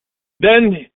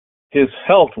 Then his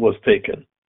health was taken.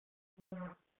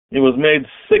 He was made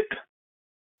sick.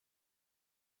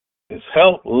 His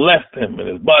health left him, and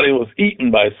his body was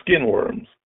eaten by skin worms.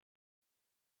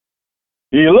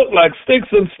 He looked like sticks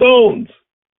and stones.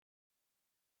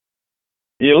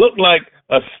 He looked like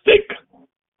a stick.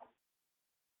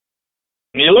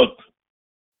 He looked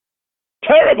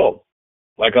terrible,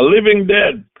 like a living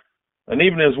dead. And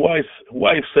even his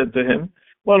wife said to him,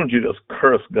 why don't you just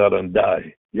curse God and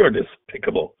die? You're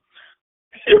despicable.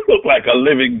 You look like a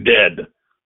living dead.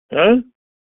 Huh?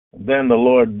 Then the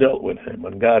Lord dealt with him,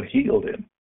 and God healed him.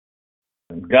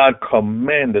 And God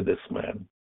commanded this man.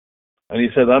 And he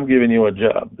said, I'm giving you a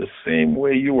job. The same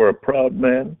way you were a proud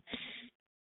man,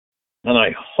 and I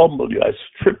humbled you. I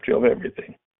stripped you of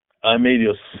everything. I made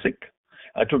you sick.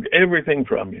 I took everything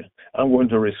from you. I'm going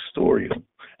to restore you.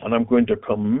 And I'm going to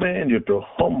command you to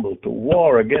humble, to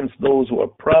war against those who are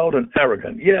proud and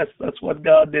arrogant. Yes, that's what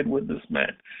God did with this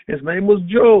man. His name was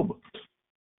Job.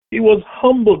 He was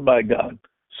humbled by God,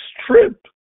 stripped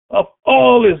of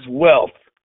all his wealth,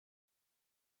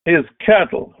 his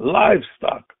cattle,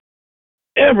 livestock,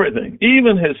 everything,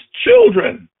 even his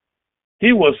children.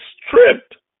 He was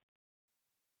stripped.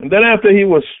 And then after he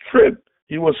was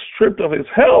stripped of his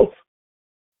health.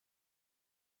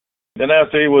 Then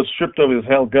after he was stripped of his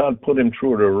health, God put him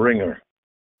through the ringer.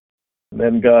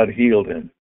 Then God healed him.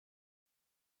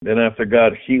 Then after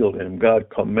God healed him, God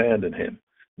commanded him,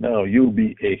 now you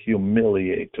be a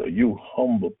humiliator. You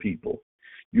humble people.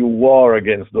 You war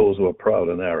against those who are proud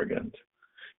and arrogant.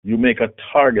 You make a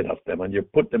target of them and you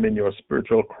put them in your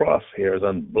spiritual crosshairs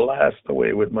and blast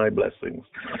away with my blessings.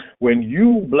 When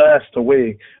you blast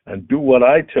away and do what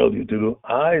I tell you to do,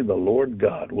 I, the Lord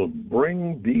God, will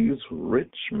bring these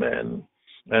rich men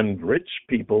and rich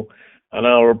people and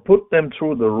I will put them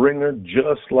through the ringer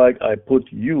just like I put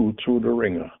you through the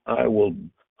ringer. I will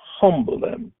humble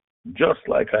them just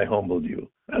like I humbled you.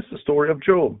 That's the story of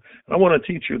Job. I want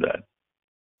to teach you that.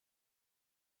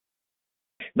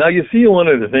 Now, you see, one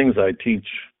of the things I teach,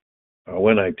 or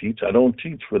when I teach, I don't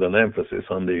teach with an emphasis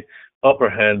on the upper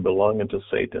hand belonging to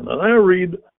Satan. And I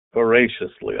read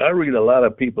voraciously. I read a lot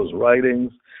of people's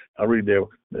writings. I read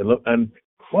and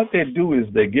what they do is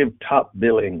they give top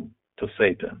billing to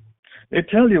Satan. They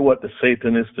tell you what the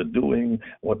Satanists are doing,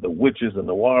 what the witches and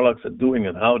the warlocks are doing,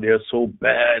 and how they're so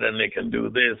bad and they can do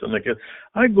this and they can.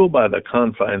 I go by the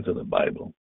confines of the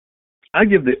Bible. I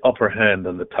give the upper hand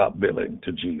and the top billing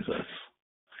to Jesus.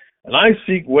 And I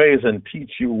seek ways and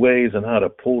teach you ways on how to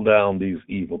pull down these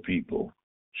evil people,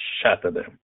 shatter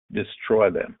them, destroy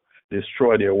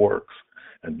their works,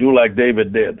 and do like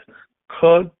David did.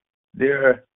 Cut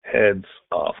their heads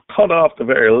off. Cut off the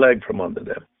very leg from under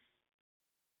them.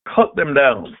 Cut them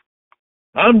down.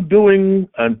 I'm doing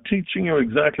and teaching you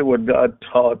exactly what God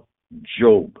taught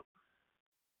Job.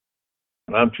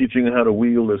 And I'm teaching you how to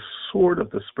wield the sword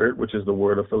of the Spirit, which is the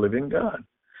word of the living God.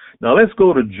 Now let's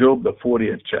go to Job, the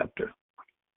 40th chapter.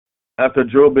 After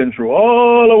Job been through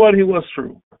all of what he was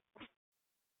through.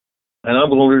 And I'm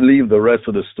going to leave the rest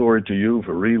of the story to you.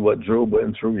 For read what Job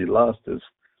went through. He lost his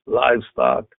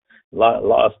livestock,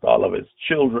 lost all of his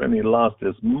children, he lost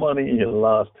his money, he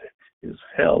lost his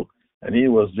health, and he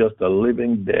was just a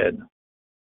living dead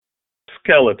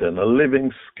skeleton, a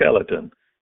living skeleton.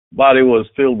 Body was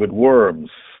filled with worms,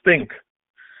 stink.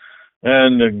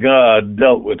 And God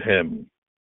dealt with him.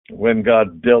 When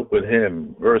God dealt with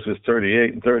him, verses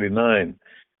 38 and 39,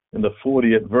 in the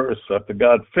 40th verse, after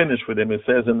God finished with him, it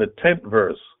says in the 10th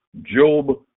verse,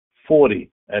 Job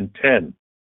 40 and 10.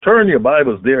 Turn your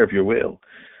Bibles there if you will.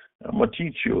 I'm going to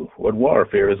teach you what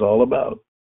warfare is all about.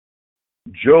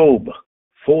 Job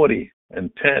 40 and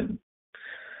 10.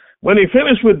 When he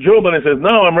finished with Job and he says,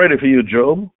 now I'm ready for you,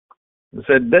 Job. He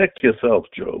said, deck yourself,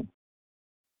 Job,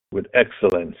 with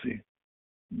excellency.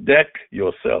 Deck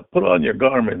yourself. Put on your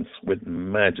garments with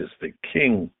majesty.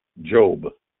 King Job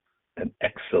and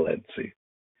excellency.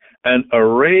 And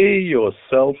array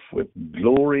yourself with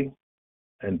glory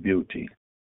and beauty.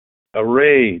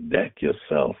 Array, deck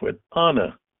yourself with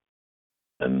honor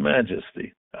and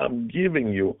majesty. I'm giving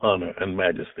you honor and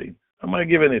majesty. Am I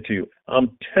giving it to you?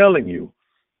 I'm telling you.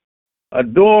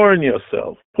 Adorn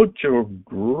yourself. Put your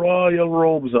royal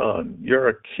robes on. You're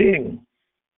a king.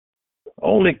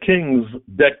 Only kings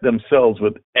deck themselves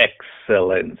with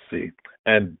excellency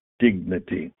and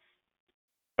dignity.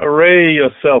 Array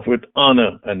yourself with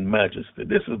honor and majesty.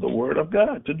 This is the word of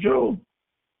God to Job.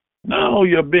 Now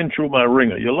you've been through my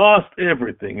ringer. You lost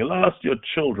everything. You lost your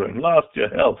children, lost your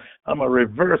health. I'm going to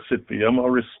reverse it for you. I'm going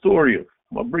to restore you.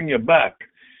 I'm going to bring you back.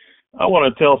 I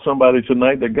want to tell somebody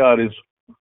tonight that God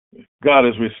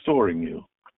is restoring you.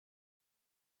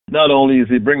 Not only is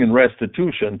he bringing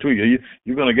restitution to you,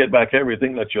 you're going to get back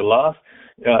everything that you lost.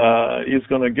 He's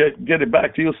going to get it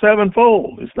back to you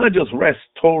sevenfold. It's not just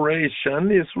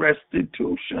restoration, it's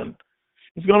restitution.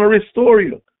 He's going to restore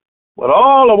you. But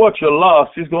all of what you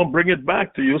lost, he's going to bring it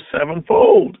back to you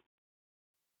sevenfold.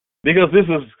 Because this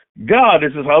is God,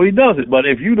 this is how he does it. But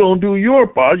if you don't do your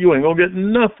part, you ain't going to get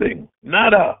nothing.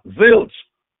 Nada. Zilch.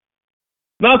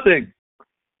 Nothing.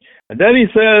 And then he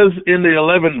says in the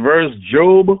 11th verse,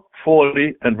 Job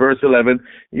 40 and verse 11,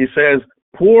 he says,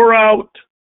 pour out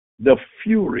the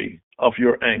fury of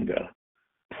your anger.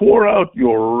 Pour out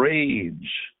your rage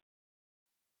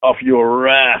of your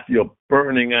wrath, your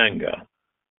burning anger.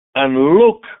 And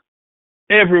look,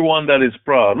 everyone that is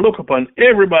proud, look upon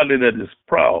everybody that is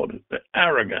proud, the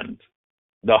arrogant,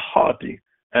 the haughty,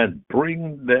 and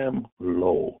bring them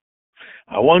low.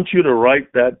 I want you to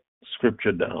write that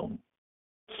scripture down.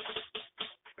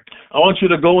 I want you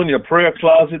to go in your prayer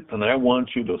closet and I want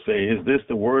you to say, is this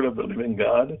the word of the living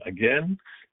God? Again,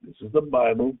 this is the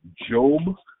Bible, Job,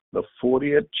 the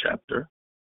 40th chapter,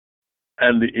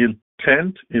 and the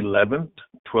 10th, 11th,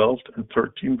 12th, and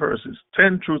 13th verses.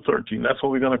 10 through 13, that's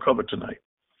what we're going to cover tonight.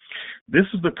 This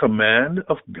is the command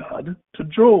of God to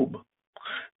Job.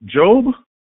 Job,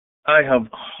 I have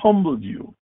humbled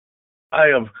you. I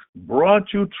have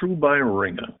brought you through by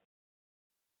ringer.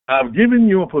 I've given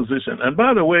you a position. And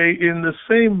by the way, in the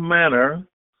same manner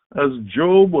as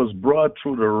Job was brought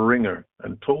through the ringer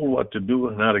and told what to do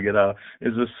and how to get out,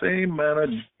 is the same manner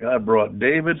God brought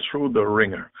David through the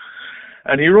ringer.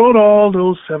 And he wrote all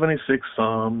those 76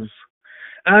 Psalms.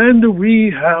 And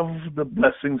we have the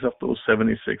blessings of those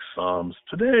 76 Psalms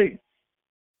today.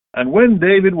 And when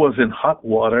David was in hot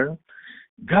water,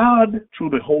 God,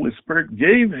 through the Holy Spirit,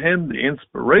 gave him the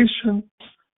inspiration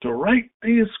to write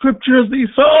these scriptures, these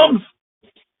Psalms.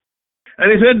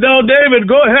 And he said, now, David,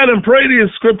 go ahead and pray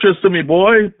these scriptures to me,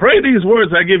 boy. Pray these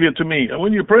words I give you to me. And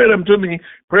when you pray them to me,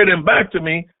 pray them back to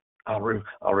me, I'll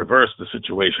reverse the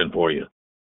situation for you.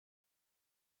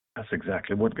 That's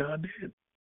exactly what God did.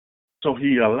 So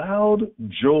he allowed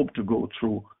Job to go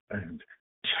through a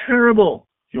terrible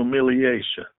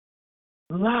humiliation,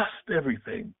 lost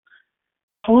everything,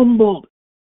 humbled.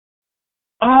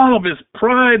 All of his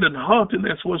pride and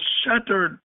haughtiness was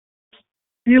shattered.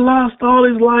 He lost all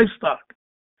his livestock.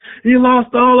 He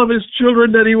lost all of his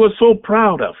children that he was so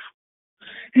proud of.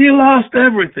 He lost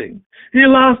everything. He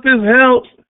lost his health.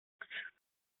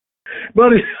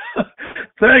 But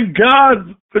thank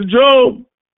God for Job.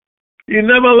 He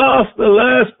never lost the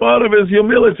last part of his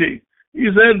humility. He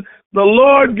said, the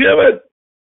Lord give it,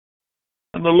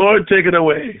 and the Lord take it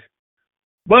away.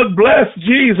 But bless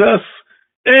Jesus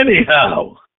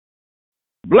anyhow.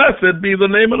 Blessed be the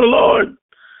name of the Lord.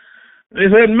 And he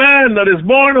said, man that is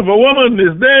born of a woman,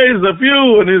 his days are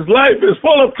few, and his life is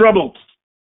full of troubles.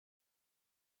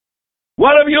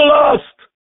 What have you lost?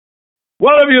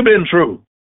 What have you been through?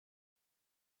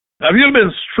 Have you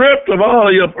been stripped of all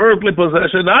of your earthly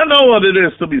possessions? I know what it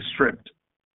is to be stripped.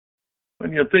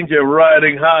 When you think you're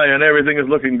riding high and everything is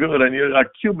looking good and you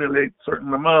accumulate a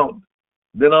certain amount,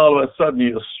 Then all of a sudden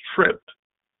you're stripped.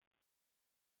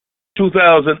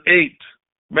 2008,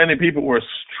 many people were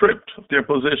stripped of their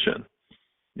position.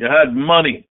 You had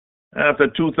money. After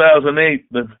 2008,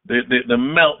 the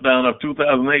meltdown of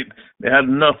 2008, they had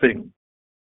nothing.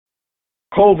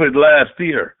 COVID last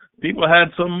year, people had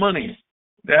some money.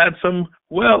 They had some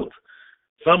wealth.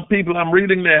 Some people I'm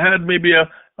reading, they had maybe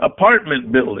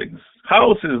apartment buildings,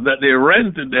 houses that they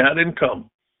rented, they had income.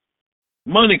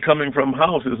 Money coming from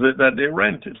houses that they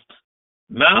rented.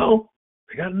 Now,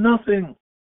 they got nothing.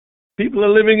 People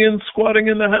are squatting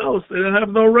in the house. They don't have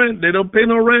no rent. They don't pay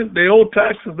no rent. They owe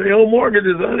taxes. They owe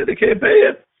mortgages on it. They can't pay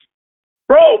it.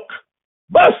 Broke.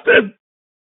 Busted.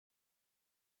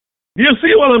 Do you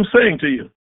see what I'm saying to you?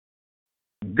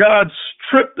 God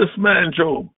stripped this man,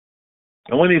 Job.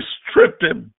 And when he stripped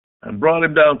him and brought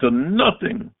him down to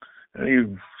nothing, and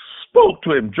he spoke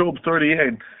to him, Job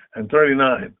 38 and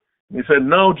 39. He said,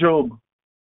 now, Job,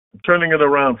 I'm turning it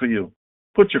around for you.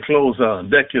 Put your clothes on.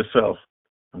 Deck yourself.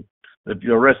 That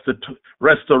your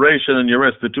restoration and your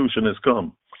restitution has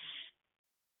come.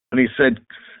 And he said,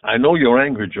 I know you're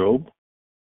angry, Job,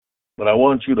 but I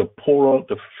want you to pour out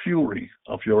the fury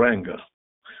of your anger.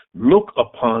 Look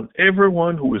upon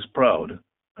everyone who is proud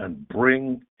and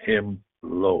bring him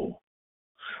low.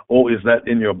 Oh, is that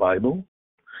in your Bible?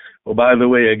 Oh, by the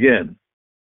way, again,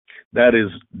 that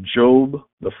is Job,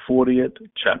 the 40th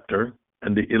chapter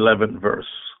and the 11th verse.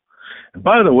 And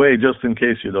by the way, just in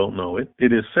case you don't know it,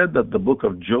 it is said that the book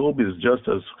of Job is just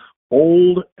as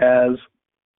old as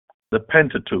the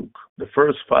Pentateuch, the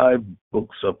first 5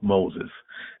 books of Moses: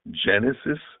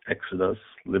 Genesis, Exodus,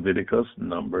 Leviticus,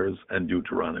 Numbers, and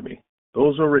Deuteronomy.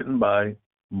 Those are written by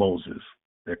Moses.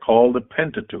 They're called the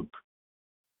Pentateuch,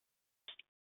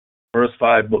 first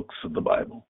 5 books of the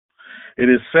Bible. It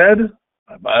is said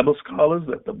by Bible scholars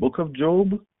that the book of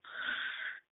Job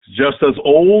is just as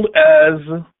old as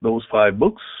those 5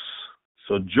 books.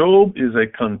 So Job is a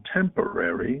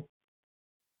contemporary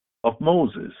of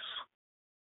Moses.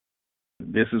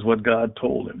 This is what God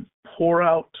told him. Pour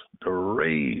out the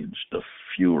rage, the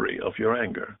fury of your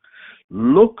anger.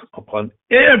 Look upon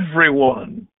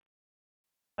everyone,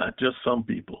 not just some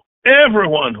people.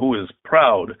 Everyone who is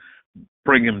proud,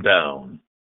 bring him down.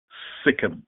 Sick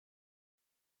him.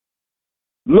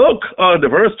 Look, the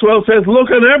verse 12 says,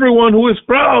 look on everyone who is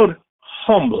proud,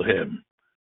 humble him.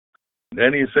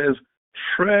 Then he says,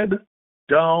 tread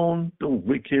down the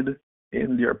wicked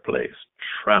in their place.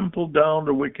 Trample down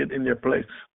the wicked in their place.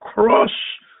 Crush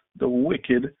the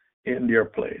wicked in their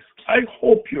place. I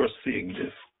hope you're seeing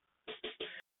this.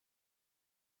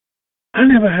 I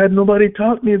never had nobody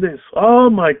taught me this. All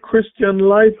my Christian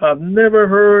life, I've never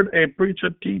heard a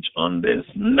preacher teach on this.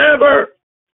 Never.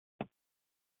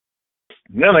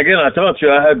 Then again, I taught you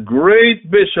I had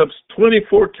great bishops,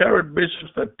 24-karat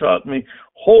bishops that taught me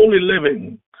holy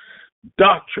living,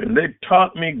 doctrine. They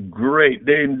taught me great.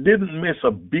 They didn't miss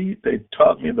a beat. They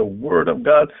taught me the word of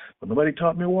God, but nobody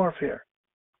taught me warfare.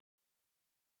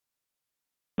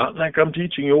 Not like I'm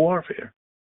teaching you warfare.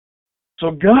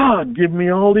 So God give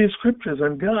me all these scriptures,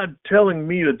 and God telling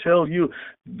me to tell you,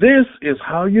 this is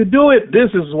how you do it. This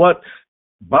is what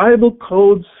Bible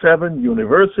Code 7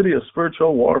 University of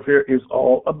Spiritual Warfare is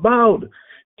all about.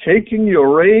 Taking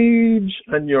your rage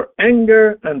and your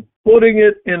anger and putting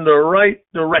it in the right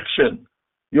direction.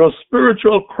 Your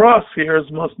spiritual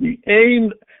crosshairs must be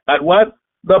aimed at what?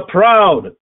 The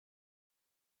proud.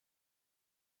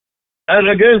 And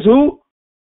against who?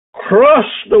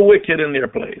 Crush the wicked in their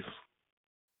place.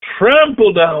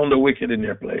 Trample down the wicked in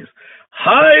their place.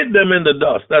 Hide them in the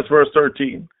dust. That's verse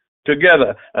 13.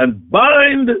 Together, and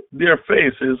bind their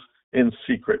faces in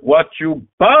secret. What you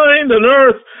bind on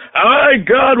earth, I,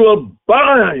 God, will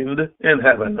bind in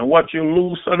heaven. And what you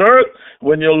loose on earth,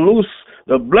 when you loose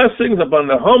the blessings upon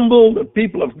the humble, the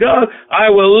people of God, I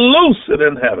will loose it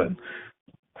in heaven.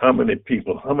 How many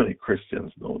people, how many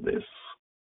Christians know this?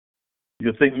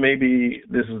 You think maybe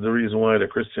this is the reason why the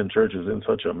Christian church is in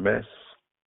such a mess?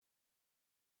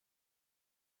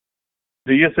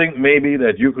 Do you think maybe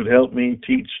that you could help me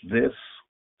teach this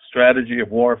strategy of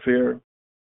warfare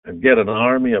and get an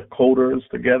army of coders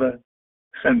together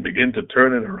and begin to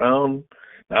turn it around,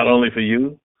 not only for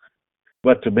you,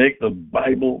 but to make the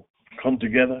Bible come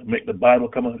together, make the Bible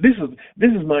come out? This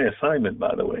is my assignment,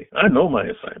 by the way. I know my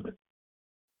assignment.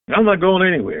 I'm not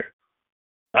going anywhere.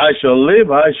 I shall live,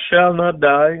 I shall not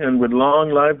die, and with long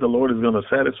life the Lord is going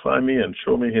to satisfy me and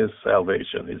show me his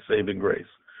salvation, his saving grace.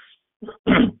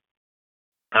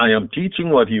 I am teaching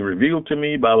what he revealed to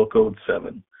me, Bible Code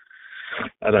 7.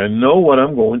 And I know what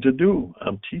I'm going to do.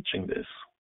 I'm teaching this.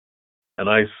 And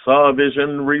I saw a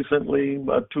vision recently,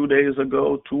 about 2 days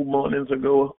ago, 2 mornings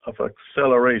ago, of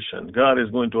acceleration. God is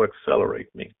going to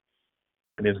accelerate me.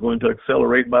 And He's going to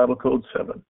accelerate Bible Code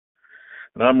 7.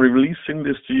 And I'm releasing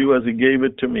this to you as He gave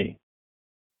it to me.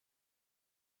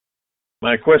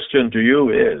 My question to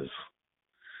you is,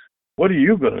 what are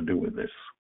you going to do with this?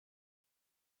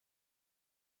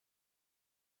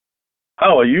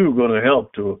 How are you going to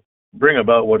help to bring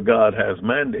about what God has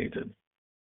mandated?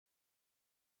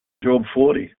 Job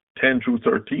 40, 10 through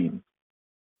 13.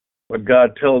 What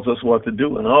God tells us what to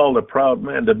do, and all the proud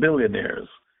men, the billionaires,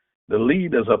 the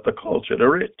leaders of the culture, the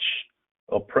rich,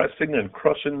 oppressing and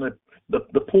crushing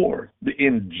the poor, the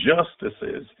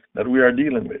injustices that we are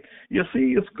dealing with. You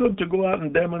see, it's good to go out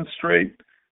and demonstrate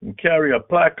and carry a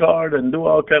placard and do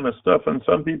all kind of stuff, and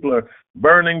some people are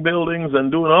burning buildings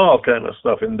and doing all kind of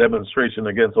stuff in demonstration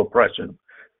against oppression,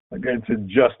 against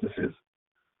injustices.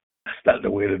 That's not the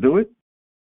way to do it.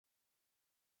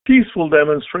 Peaceful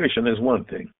demonstration is one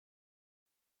thing.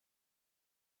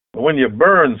 But when you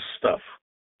burn stuff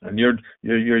and you're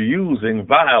using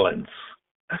violence,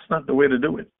 that's not the way to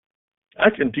do it.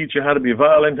 I can teach you how to be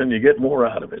violent and you get more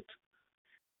out of it.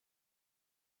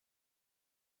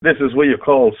 This is what you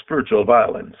call spiritual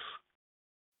violence.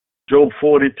 Job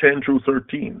 40, 10 through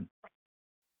 13,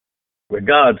 where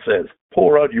God says,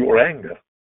 pour out your anger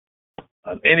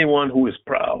on anyone who is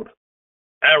proud,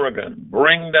 arrogant,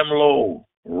 bring them low,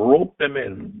 rope them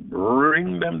in,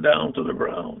 bring them down to the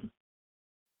ground.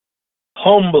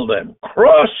 Humble them,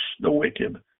 crush the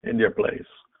wicked in their place.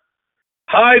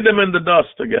 Hide them in the dust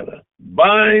together.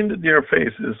 Bind their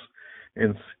faces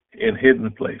in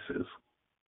hidden places.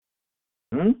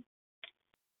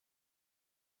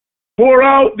 Pour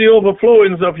out the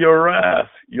overflowings of your wrath,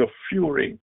 your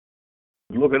fury.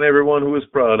 Look at everyone who is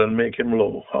proud and make him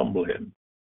low. Humble him.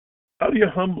 How do you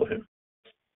humble him?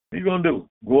 What are you going to do?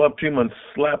 Go up to him and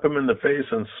slap him in the face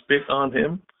and spit on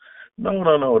him?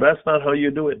 No. That's not how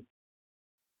you do it.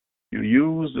 You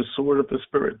use the sword of the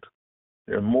Spirit.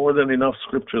 There are more than enough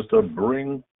scriptures to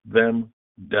bring them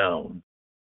down.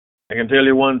 I can tell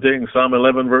you one thing. Psalm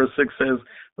 11 verse 6 says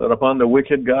that upon the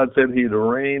wicked God said He'd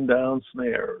rain down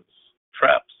snares,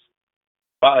 traps,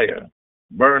 fire,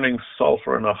 burning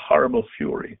sulfur, and a horrible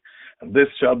fury. And this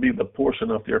shall be the portion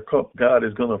of your cup. God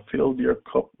is going to fill your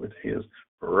cup with His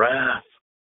wrath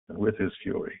and with His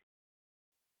fury.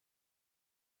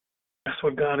 That's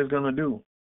what God is going to do.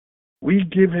 We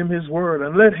give Him His word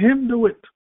and let Him do it.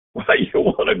 Why you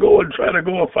want to go and try to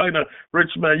go and find a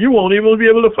rich man? You won't even be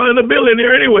able to find a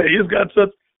billionaire anyway. He's got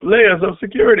such layers of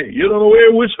security. You don't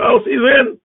know which house he's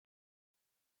in.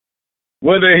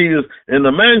 Whether he's in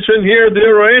the mansion here,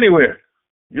 there, or anywhere.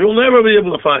 You'll never be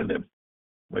able to find him.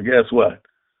 But guess what?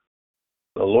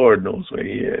 The Lord knows where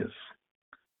he is.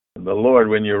 And the Lord,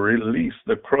 when you release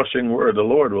the crushing word, the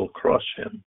Lord will crush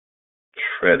him,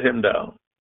 tread him down.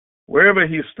 Wherever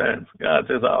he stands, God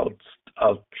says,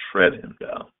 I'll tread him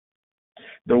down.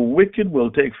 The wicked will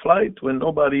take flight when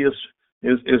nobody is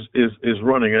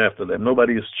running after them.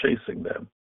 Nobody is chasing them.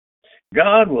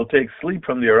 God will take sleep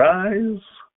from their eyes.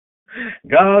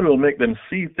 God will make them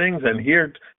see things and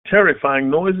hear terrifying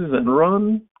noises and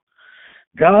run.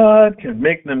 God can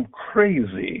make them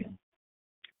crazy.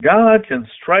 God can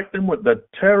strike them with the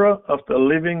terror of the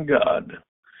living God.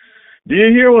 Do you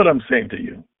hear what I'm saying to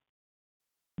you?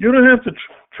 You don't have to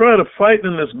try to fight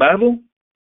in this battle.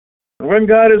 When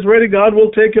God is ready, God will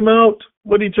take him out.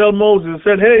 What did He tell Moses? He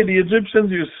said, hey, the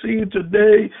Egyptians you see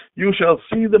today, you shall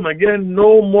see them again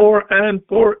no more and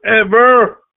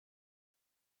forever.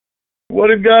 What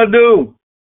did God do?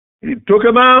 He took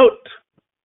them out.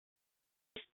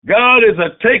 God is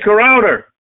a taker-outer.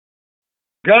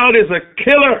 God is a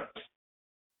killer.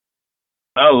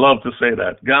 I love to say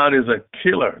that. God is a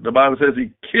killer. The Bible says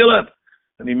He killeth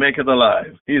and He maketh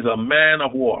alive. He's a man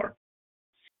of war.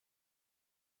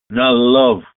 And I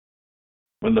love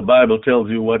when the Bible tells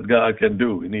you what God can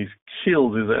do, and He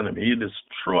kills His enemy. He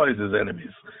destroys His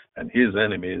enemies, and His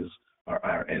enemies are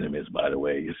our enemies, by the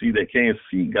way. You see, they can't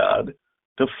see God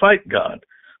to fight God.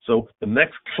 So the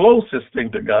next closest thing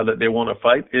to God that they want to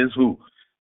fight is who?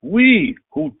 We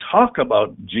who talk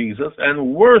about Jesus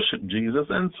and worship Jesus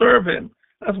and serve Him.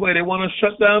 That's why they want to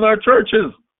shut down our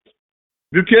churches.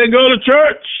 You can't go to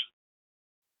church.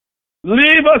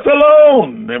 Leave us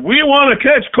alone. If we want to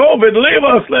catch COVID, leave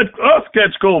us. Let us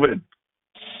catch COVID.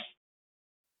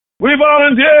 We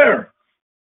volunteer.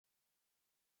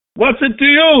 What's it to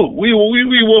you? We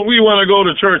want to go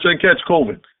to church and catch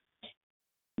COVID.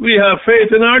 We have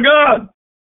faith in our God.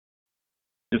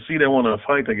 You see, they want to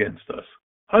fight against us.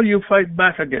 How do you fight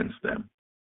back against them?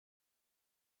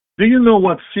 Do you know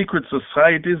what secret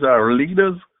societies our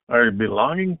leaders are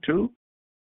belonging to?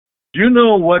 Do you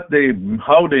know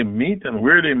how they meet and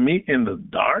where they meet in the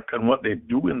dark and what they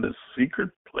do in the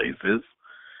secret places?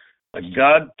 Like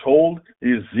God told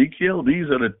Ezekiel, these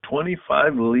are the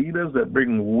 25 leaders that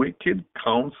bring wicked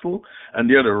counsel, and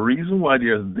they're the reason why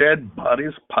there's dead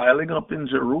bodies piling up in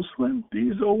Jerusalem.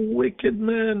 These are wicked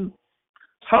men.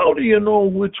 How do you know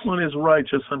which one is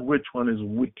righteous and which one is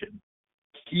wicked,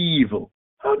 evil?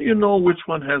 How do you know which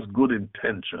one has good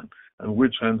intention and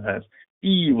which one has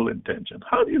evil intention?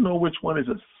 How do you know which one is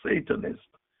a Satanist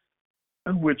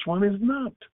and which one is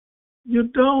not? You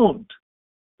don't.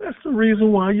 That's the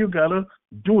reason why you gotta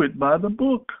do it by the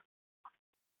book.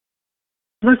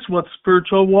 That's what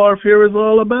spiritual warfare is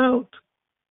all about.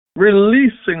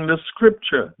 Releasing the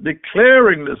scripture,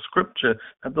 declaring the scripture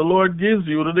that the Lord gives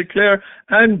you to declare,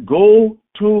 and go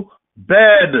to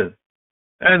bed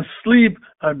and sleep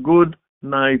a good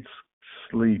night's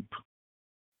sleep.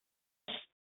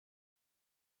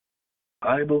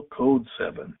 Bible Code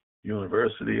 7,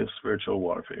 University of Spiritual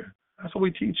Warfare. That's what we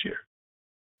teach here.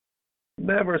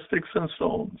 Never sticks and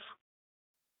stones.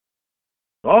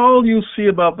 All you see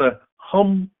about the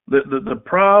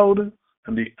proud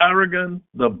and the arrogant,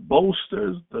 the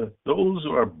boasters, those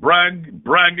who are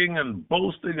bragging and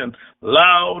boasting and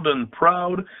loud and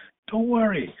proud, don't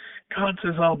worry. God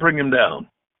says, I'll bring him down.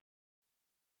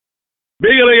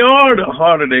 Bigger they are, the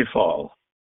harder they fall.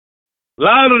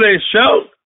 Louder they shout,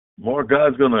 more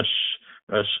God's going to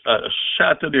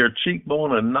shatter their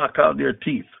cheekbone and knock out their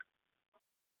teeth.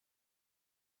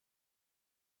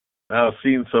 I've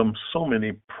seen so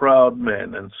many proud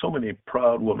men and so many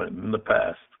proud women in the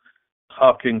past,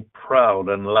 talking proud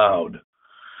and loud.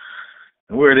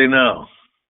 And where are they now?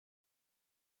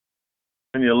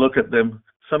 When you look at them,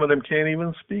 some of them can't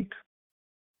even speak.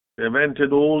 They've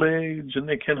entered old age and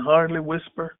they can hardly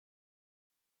whisper.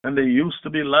 And they used to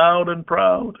be loud and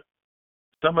proud.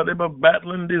 Some of them are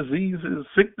battling diseases,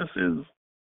 sicknesses,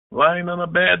 lying on a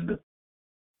bed.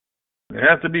 They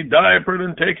have to be diapered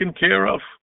and taken care of.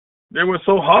 They were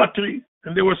so haughty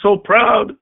and they were so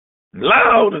proud,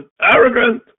 loud,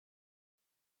 arrogant.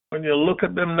 When you look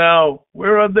at them now,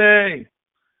 where are they?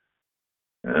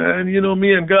 And you know,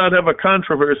 me and God have a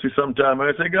controversy sometime.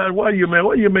 I say, God, why do you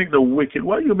make the wicked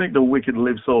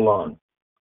live so long?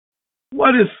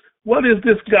 What is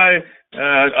this guy?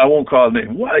 I won't call his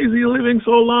name. Why is he living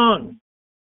so long?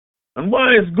 And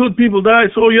why is good people die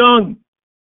so young?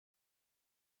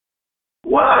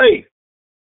 Why?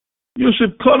 You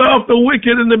should cut off the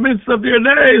wicked in the midst of their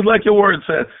days, like your word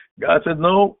said. God said,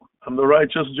 no, I'm the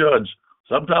righteous judge.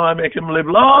 Sometimes I make him live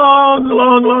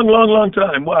long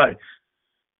time. Why?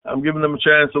 I'm giving them a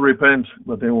chance to repent,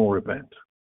 but they won't repent.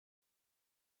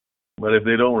 But if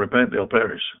they don't repent, they'll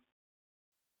perish.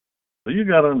 So you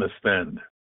got to understand.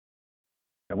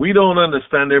 And we don't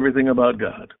understand everything about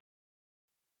God,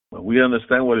 but we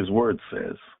understand what his word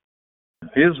says.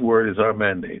 His word is our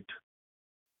mandate.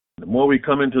 The more we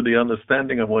come into the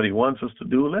understanding of what he wants us to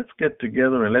do, let's get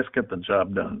together and let's get the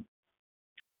job done.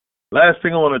 Last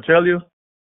thing I want to tell you,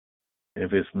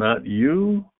 if it's not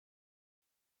you,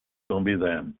 it's going to be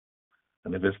them.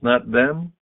 And if it's not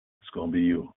them, it's going to be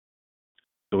you.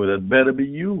 So it had better be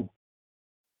you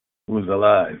who is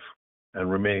alive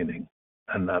and remaining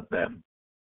and not them.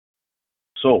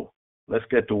 So let's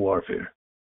get to warfare.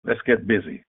 Let's get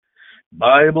busy.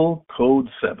 Bible Code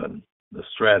 7, the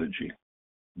strategy.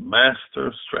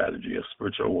 Master strategy of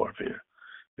spiritual warfare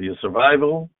for your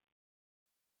survival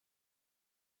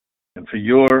and for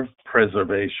your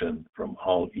preservation from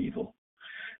all evil.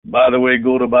 By the way,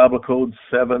 go to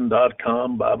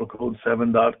BibleCode7.com,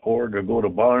 BibleCode7.org, or go to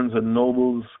Barnes &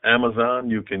 Noble's, Amazon.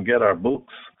 You can get our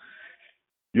books.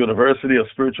 University of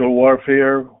Spiritual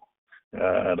Warfare,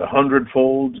 the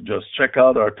 100-fold. Just check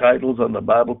out our titles on the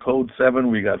Bible Code 7.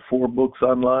 We got 4 books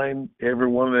online. Every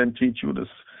one of them teach you the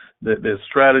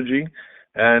strategy,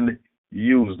 and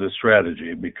use the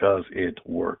strategy because it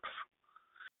works.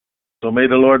 So may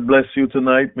the Lord bless you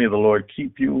tonight. May the Lord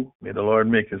keep you. May the Lord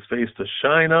make his face to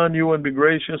shine on you and be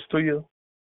gracious to you.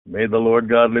 May the Lord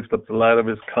God lift up the light of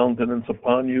his countenance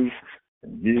upon you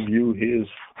and give you his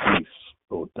peace.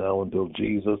 So now until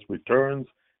Jesus returns,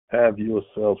 have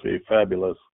yourself a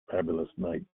fabulous, fabulous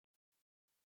night.